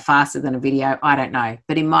do that faster than a video? I don't know.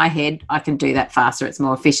 But in my head, I can do that faster. It's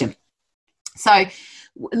more efficient. So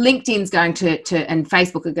LinkedIn's going to and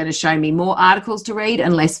Facebook are going to show me more articles to read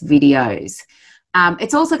and less videos.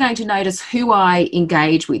 It's also going to notice who I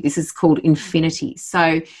engage with. This is called infinity.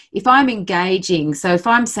 So if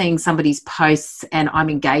I'm seeing somebody's posts and I'm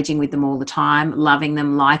engaging with them all the time, loving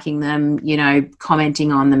them, liking them,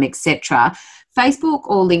 commenting on them, etc., Facebook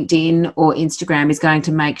or LinkedIn or Instagram is going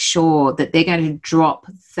to make sure that they're going to drop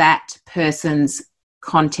that person's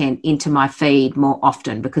content into my feed more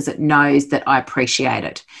often because it knows that I appreciate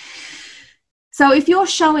it. So if you're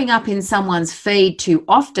showing up in someone's feed too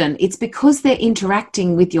often, it's because they're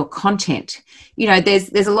interacting with your content.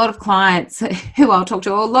 There's a lot of clients who I'll talk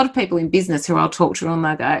to, or a lot of people in business who I'll talk to, and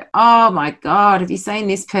they'll go, oh my God, have you seen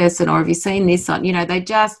this person, or have you seen this on,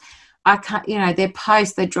 their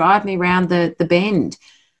posts, they drive me around the bend.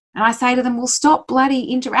 And I say to them, well, stop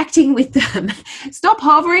bloody interacting with them. Stop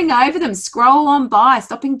hovering over them. Scroll on by.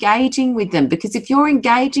 Stop engaging with them. Because if you're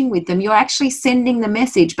engaging with them, you're actually sending the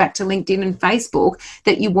message back to LinkedIn and Facebook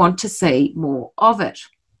that you want to see more of it.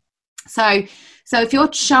 So if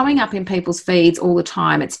you're showing up in people's feeds all the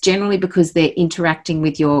time, it's generally because they're interacting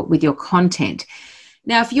with your content.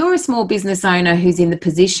 Now, if you're a small business owner who's in the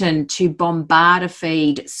position to bombard a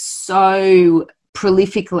feed so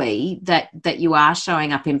prolifically that you are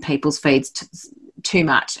showing up in people's feeds too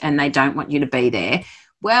much and they don't want you to be there,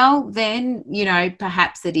 well, then,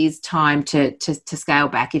 perhaps it is time to scale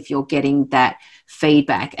back if you're getting that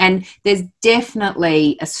feedback. And there's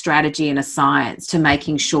definitely a strategy and a science to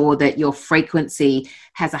making sure that your frequency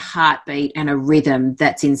has a heartbeat and a rhythm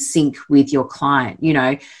that's in sync with your client.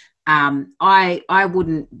 I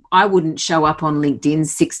wouldn't show up on LinkedIn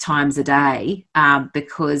 6 times a day,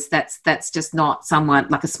 because that's just not someone,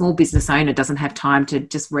 like a small business owner doesn't have time to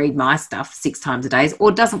just read my stuff 6 times a day,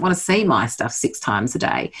 or doesn't want to see my stuff 6 times a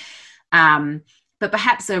day. But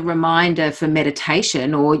perhaps a reminder for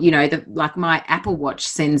meditation, or, like my Apple Watch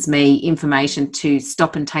sends me information to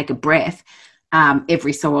stop and take a breath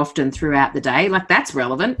every so often throughout the day. Like, that's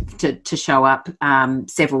relevant to show up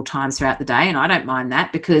several times throughout the day. And I don't mind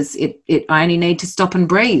that, because I only need to stop and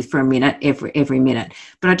breathe for a minute every minute.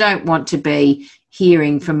 But I don't want to be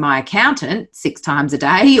hearing from my accountant 6 times a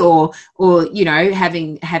day, or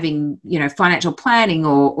having financial planning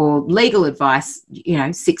or legal advice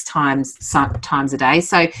 6 times a day.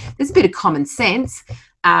 So there's a bit of common sense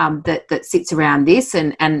that sits around this,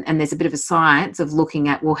 and there's a bit of a science of looking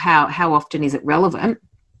at, well, how often is it relevant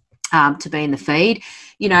to be in the feed.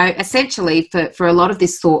 Essentially for a lot of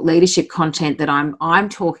this thought leadership content that I'm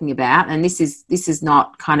talking about, and this is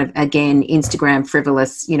not kind of, again, Instagram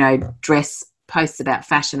frivolous dress posts about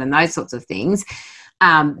fashion and those sorts of things.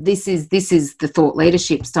 This is the thought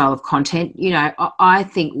leadership style of content. I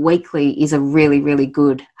think weekly is a really, really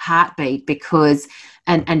good heartbeat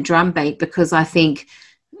and drumbeat, because I think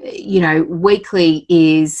weekly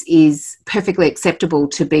is perfectly acceptable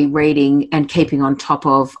to be reading and keeping on top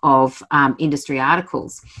of industry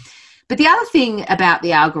articles. But the other thing about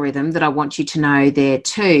the algorithm that I want you to know there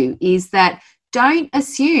too is that don't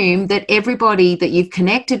assume that everybody that you've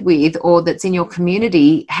connected with or that's in your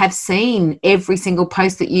community have seen every single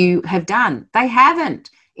post that you have done. They haven't.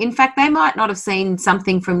 In fact, they might not have seen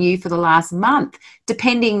something from you for the last month,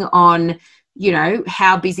 depending on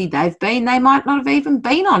how busy they've been. They might not have even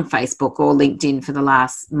been on Facebook or LinkedIn for the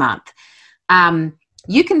last month.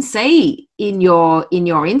 You can see in your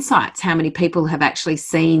insights how many people have actually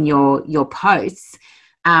seen your posts.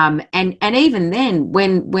 And even then,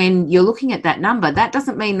 when you're looking at that number, that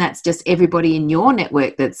doesn't mean that's just everybody in your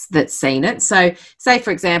network that's seen it. So say,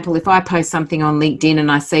 for example, if I post something on LinkedIn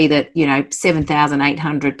and I see that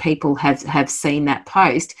 7,800 people have seen that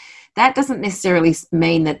post, that doesn't necessarily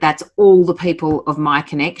mean that that's all the people of my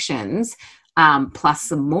connections, plus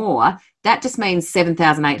some more. That just means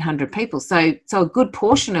 7,800 people. So a good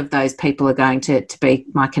portion of those people are going to be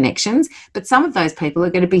my connections, but some of those people are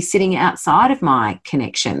going to be sitting outside of my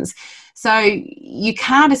connections. So you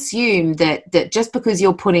can't assume that just because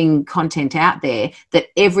you're putting content out there, that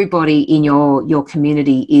everybody in your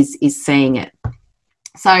community is seeing it.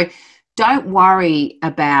 So don't worry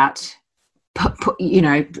about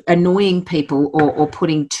annoying people or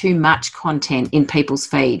putting too much content in people's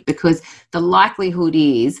feed, because the likelihood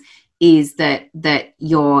is that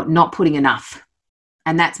you're not putting enough.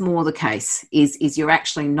 And that's more the case, is you're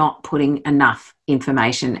actually not putting enough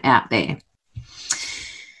information out there.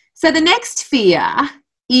 So the next fear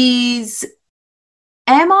is,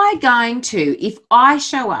 am I going to, if I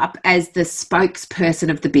show up as the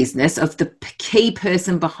spokesperson of the business, of the key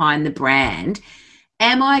person behind the brand,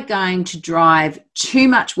 am I going to drive too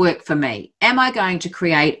much work for me? Am I going to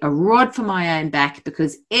create a rod for my own back,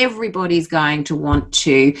 because everybody's going to want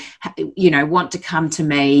to come to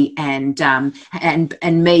me and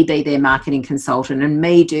me be their marketing consultant, and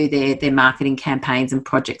me do their marketing campaigns and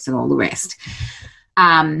projects and all the rest?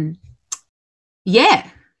 Yeah,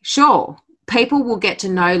 sure. People will get to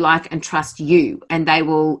know, like, and trust you, and they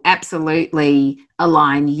will absolutely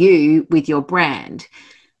align you with your brand.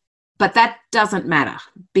 But that doesn't matter,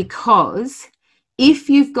 because if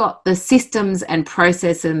you've got the systems and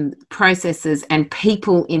processes and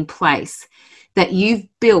people in place that you've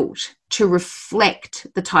built to reflect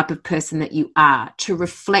the type of person that you are, to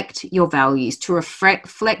reflect your values, to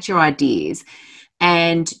reflect your ideas,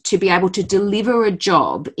 and to be able to deliver a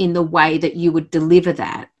job in the way that you would deliver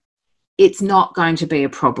that, it's not going to be a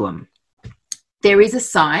problem. There is a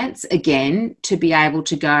science, again, to be able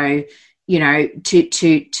to go,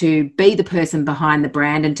 to be the person behind the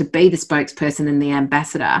brand and to be the spokesperson and the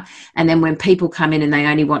ambassador. And then when people come in and they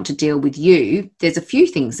only want to deal with you, there's a few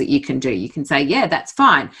things that you can do. You can say, yeah, that's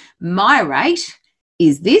fine. My rate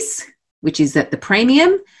is this, which is at the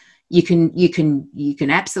premium. You can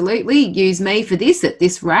absolutely use me for this at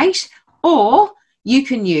this rate, or you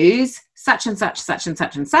can use such and such, such and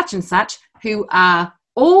such and such and such, who are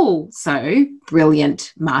also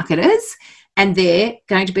brilliant marketers, and they're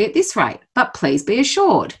going to be at this rate. But please be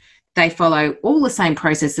assured They follow all the same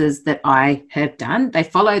processes that I have done. They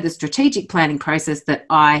follow the strategic planning process that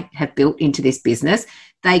I have built into this business.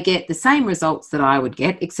 They get the same results that I would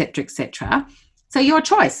get, et cetera, et cetera. So your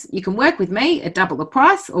choice. You can work with me at double the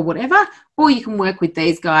price or whatever, or you can work with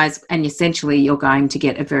these guys and essentially you're going to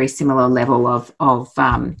get a very similar level of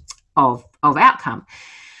outcome.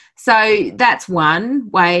 So that's one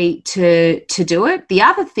way to do it. The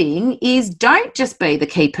other thing is, don't just be the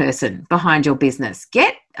key person behind your business.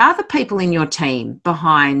 Get other people in your team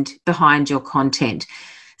behind your content.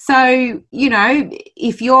 So, you know,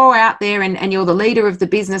 if you're out there and you're the leader of the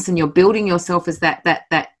business and you're building yourself as that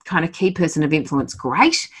kind of key person of influence,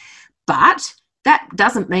 great. But that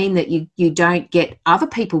doesn't mean that you don't get other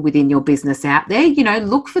people within your business out there. You know,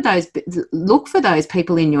 look for those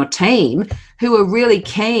people in your team who are really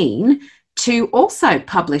keen to also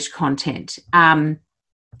publish content and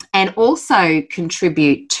also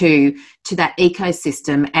contribute to that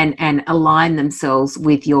ecosystem and align themselves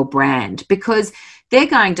with your brand, because they're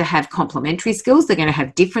going to have complementary skills. They're going to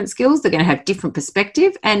have different skills. They're going to have different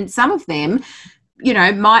perspective. And some of them, you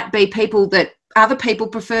know, might be people that other people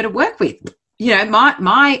prefer to work with. You know,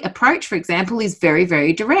 my approach, for example, is very,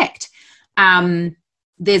 very direct.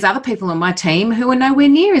 There's other people on my team who are nowhere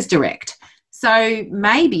near as direct. So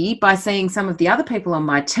maybe by seeing some of the other people on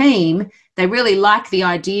my team, they really like the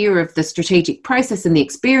idea of the strategic process and the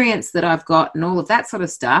experience that I've got and all of that sort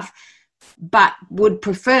of stuff, but would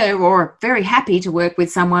prefer or are very happy to work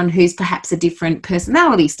with someone who's perhaps a different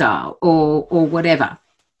personality style or whatever,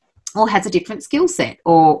 or has a different skill set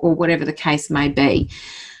or whatever the case may be.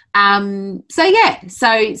 So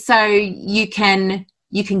you can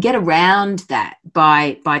get around that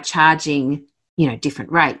by charging, you know,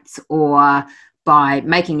 different rates, or by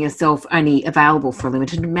making yourself only available for a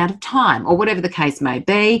limited amount of time, or whatever the case may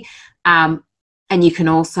be. And you can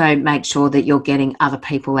also make sure that you're getting other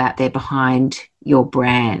people out there behind your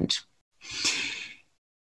brand.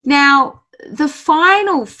 Now, the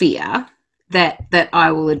final fear that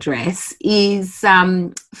I will address is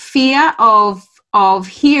fear of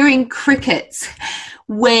hearing crickets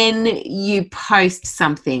when you post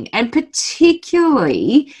something, and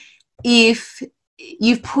particularly if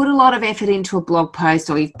you've put a lot of effort into a blog post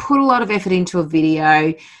or you've put a lot of effort into a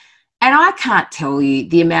video. And I can't tell you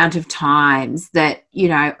the amount of times that, you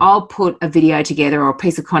know, I'll put a video together or a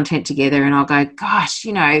piece of content together and I'll go, gosh,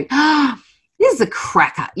 you know, this is a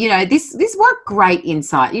cracker. You know, this what great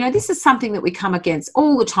insight. You know, this is something that we come against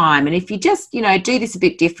all the time. And if you just, you know, do this a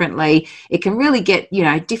bit differently, it can really get, you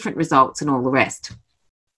know, different results and all the rest.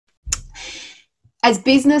 As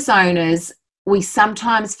business owners, we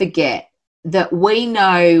sometimes forget that we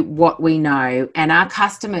know what we know and our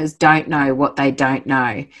customers don't know what they don't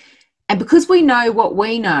know. And because we know what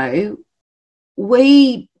we know,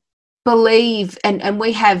 we believe and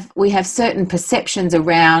we have certain perceptions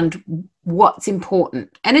around what's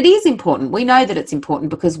important. And it is important. We know that it's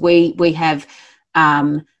important because we have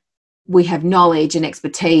knowledge and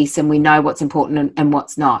expertise, and we know what's important and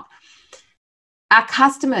what's not. Our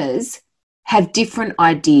customers have different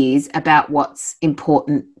ideas about what's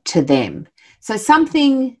important to them. So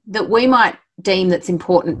something that we might deem that's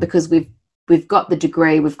important because we've got the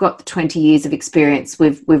degree, we've got the 20 years of experience,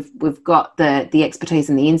 we've got the expertise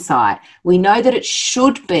and the insight. We know that it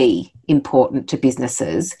should be important to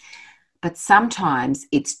businesses, but sometimes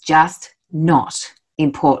it's just not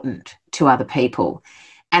important to other people.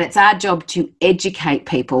 And it's our job to educate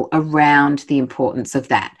people around the importance of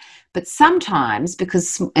that. But sometimes,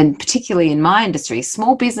 because, and particularly in my industry,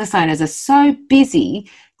 small business owners are so busy,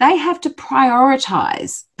 they have to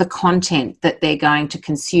prioritize the content that they're going to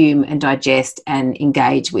consume and digest and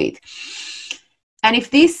engage with. And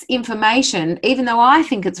if this information, even though I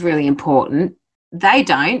think it's really important, they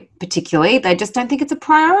don't particularly, they just don't think it's a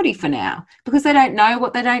priority for now because they don't know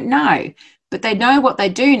what they don't know. But they know what they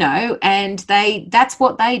do know, and that's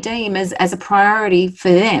what they deem as a priority for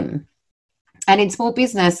them. And in small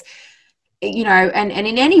business, you know, and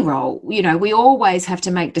in any role, you know, we always have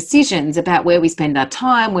to make decisions about where we spend our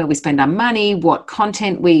time, where we spend our money, what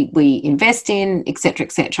content we invest in, et cetera,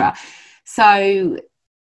 et cetera. So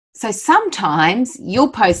sometimes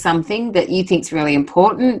you'll post something that you think is really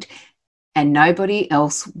important and nobody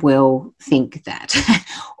else will think that.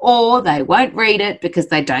 Or they won't read it because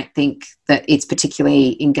they don't think that it's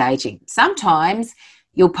particularly engaging. Sometimes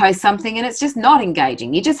you'll post something and it's just not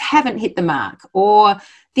engaging. You just haven't hit the mark, or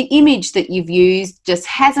the image that you've used just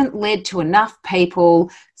hasn't led to enough people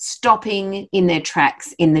stopping in their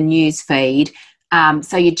tracks in the news feed.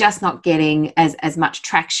 So you're just not getting as much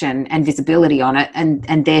traction and visibility on it,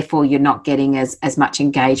 and therefore you're not getting as much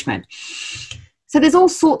engagement. So there's all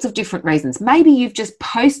sorts of different reasons. Maybe you've just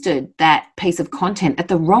posted that piece of content at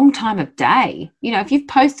the wrong time of day. You know, if you've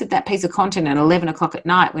posted that piece of content at 11 o'clock at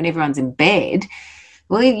night when everyone's in bed,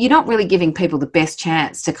 well, you're not really giving people the best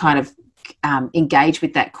chance to kind of engage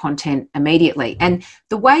with that content immediately. And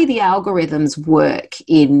the way the algorithms work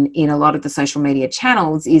in a lot of the social media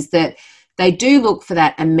channels is that they do look for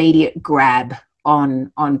that immediate grab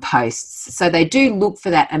on posts. So they do look for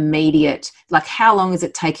that immediate, like, how long is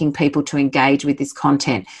it taking people to engage with this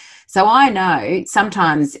content? So I know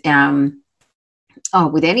sometimes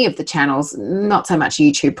with any of the channels, not so much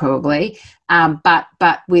YouTube probably, but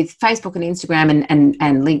with Facebook and Instagram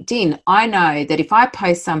and LinkedIn, I know that if I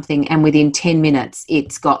post something and within 10 minutes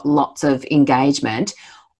it's got lots of engagement,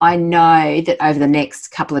 I know that over the next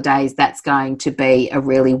couple of days that's going to be a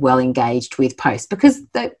really well engaged with post, because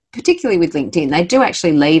particularly with LinkedIn, they do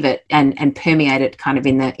actually leave it and permeate it kind of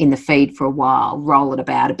in the feed for a while, roll it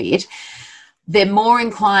about a bit. They're more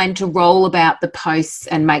inclined to roll about the posts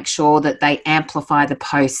and make sure that they amplify the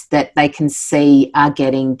posts that they can see are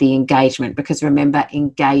getting the engagement, because remember,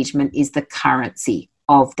 engagement is the currency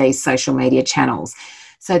of these social media channels.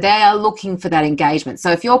 So they are looking for that engagement. So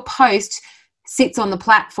if your post sits on the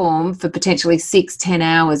platform for potentially 6-10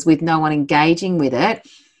 hours with no one engaging with it,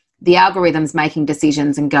 the algorithm's making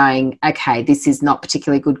decisions and going, okay, this is not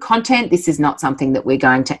particularly good content. This is not something that we're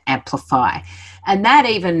going to amplify. And that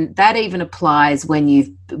even applies when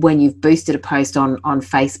you've boosted a post on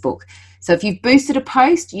Facebook. So if you've boosted a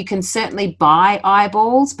post, you can certainly buy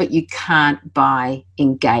eyeballs, but you can't buy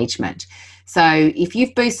engagement. So if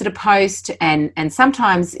you've boosted a post, and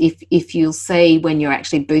sometimes if you'll see when you're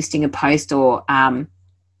actually boosting a post or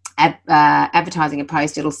advertising a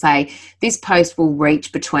post, it'll say this post will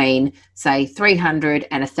reach between, say, 300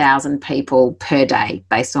 and 1,000 people per day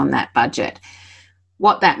based on that budget.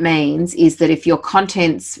 What that means is that if your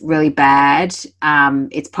content's really bad,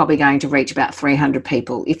 it's probably going to reach about 300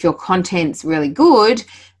 people. If your content's really good,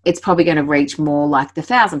 it's probably going to reach more like the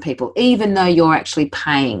 1,000 people, even though you're actually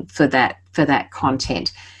paying for that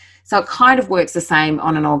content. So it kind of works the same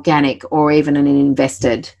on an organic or even an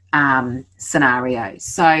invested scenario.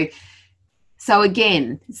 So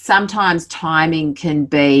again, sometimes timing can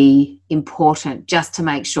be important just to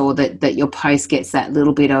make sure that your post gets that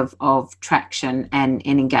little bit of traction and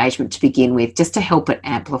engagement to begin with, just to help it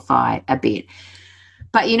amplify a bit.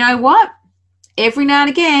 But you know what? Every now and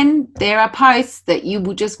again, there are posts that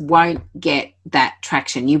you just won't get that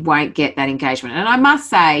traction. You won't get that engagement. And I must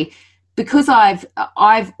say, because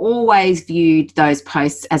I've always viewed those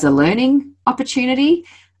posts as a learning opportunity.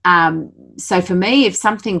 So for me, if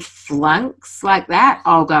something flunks like that,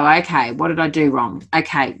 I'll go, okay, what did I do wrong?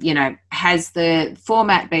 Okay, has the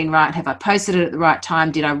format been right? Have I posted it at the right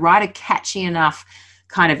time? Did I write a catchy enough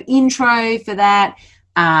kind of intro for that?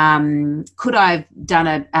 Could I have done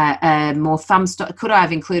a more could I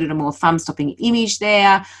have included a more thumb-stopping image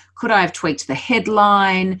there? Could I have tweaked the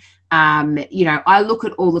headline? I look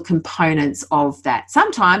at all the components of that.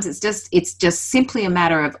 Sometimes it's just simply a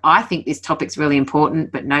matter of, I think this topic's really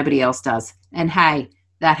important, but nobody else does. And hey,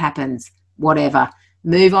 that happens, whatever.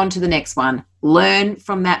 Move on to the next one. Learn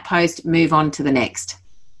from that post, move on to the next.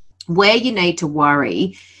 Where you need to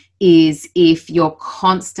worry is if you're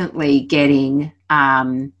constantly getting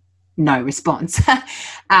no response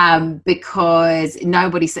because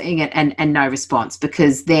nobody's seeing it and no response,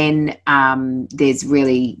 because then there's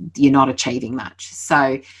really, you're not achieving much.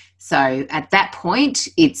 So at that point,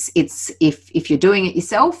 it's if you're doing it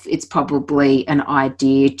yourself, it's probably an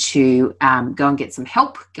idea to go and get some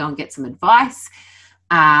help, go and get some advice.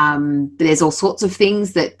 But there's all sorts of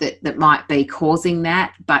things that might be causing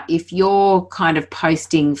that. But if you're kind of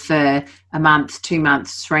posting for a month, 2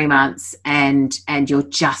 months, 3 months, and you're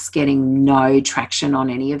just getting no traction on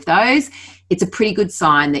any of those, it's a pretty good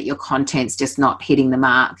sign that your content's just not hitting the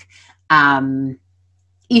mark.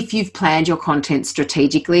 If you've planned your content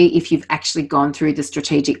strategically, if you've actually gone through the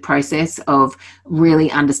strategic process of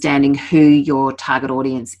really understanding who your target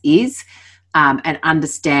audience is, and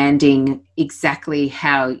understanding exactly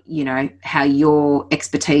how your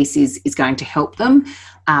expertise is going to help them,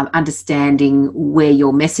 understanding where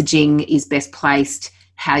your messaging is best placed,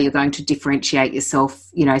 how you're going to differentiate yourself,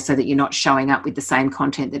 so that you're not showing up with the same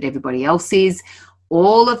content that everybody else is.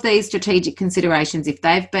 All of these strategic considerations, if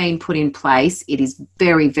they've been put in place, it is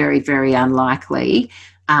very, very, very unlikely,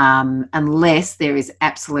 unless there is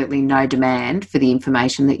absolutely no demand for the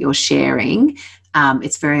information that you're sharing,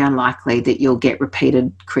 it's very unlikely that you'll get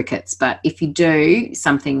repeated crickets. But if you do,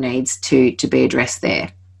 something needs to be addressed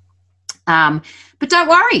there. But don't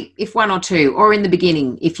worry if one or two, or in the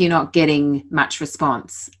beginning, if you're not getting much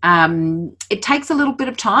response. It takes a little bit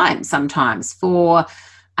of time sometimes for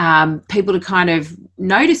people to kind of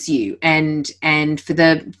notice you, and for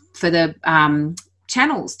the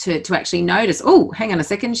channels to actually notice, oh, hang on a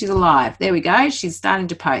second, she's alive. There we go. She's starting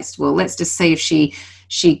to post. Well, let's just see if she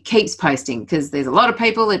keeps posting, because there's a lot of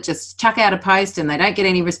people that just chuck out a post and they don't get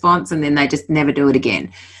any response, and then they just never do it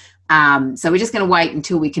again. So we're just going to wait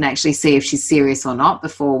until we can actually see if she's serious or not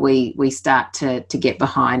before we start to get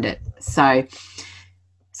behind it. So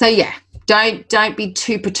yeah, don't be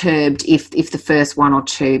too perturbed if the first one or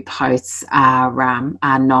two posts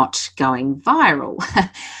are not going viral.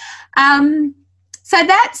 So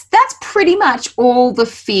that's pretty much all the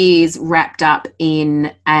fears wrapped up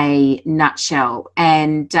in a nutshell.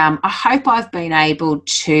 And I hope I've been able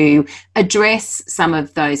to address some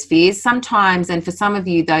of those fears. Sometimes, and for some of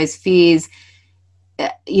you, those fears,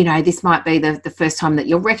 this might be the first time that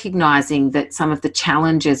you're recognising that some of the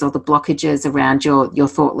challenges or the blockages around your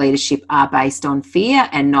thought leadership are based on fear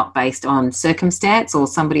and not based on circumstance or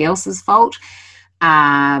somebody else's fault.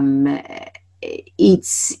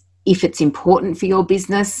 If it's important for your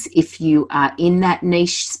business, if you are in that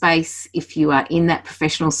niche space, if you are in that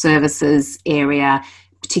professional services area,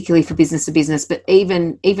 particularly for business to business, but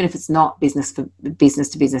even if it's not business to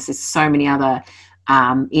business, there's so many other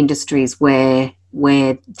industries where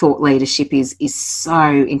thought leadership is so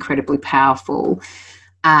incredibly powerful.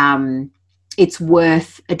 It's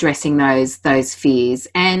worth addressing those fears,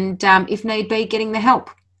 and if need be, getting the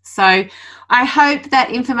help. So I hope that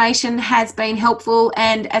information has been helpful,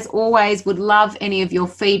 and as always, would love any of your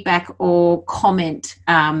feedback or comment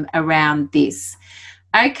around this.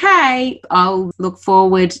 Okay, I'll look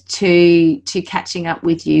forward to catching up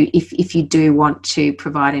with you if you do want to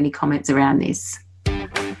provide any comments around this.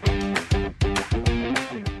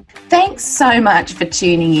 Thanks so much for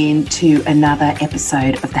tuning in to another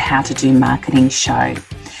episode of the How to Do Marketing Show.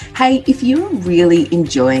 Hey, if you're really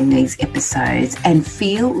enjoying these episodes and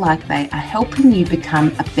feel like they are helping you become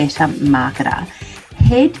a better marketer,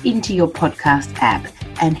 head into your podcast app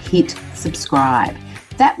and hit subscribe.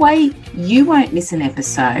 That way you won't miss an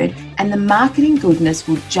episode and the marketing goodness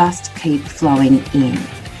will just keep flowing in.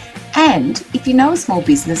 And if you know a small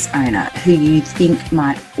business owner who you think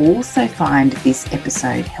might also find this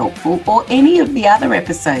episode helpful, or any of the other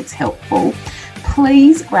episodes helpful,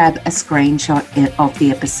 please grab a screenshot of the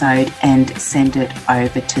episode and send it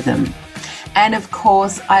over to them. And of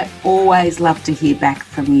course, I always love to hear back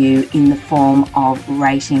from you in the form of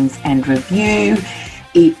ratings and review.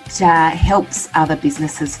 It helps other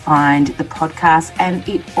businesses find the podcast, and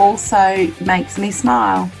it also makes me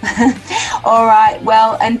smile. All right,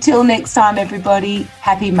 well, until next time, everybody,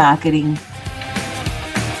 happy marketing.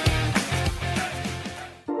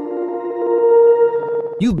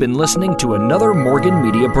 You've been listening to another Morgan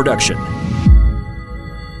Media production.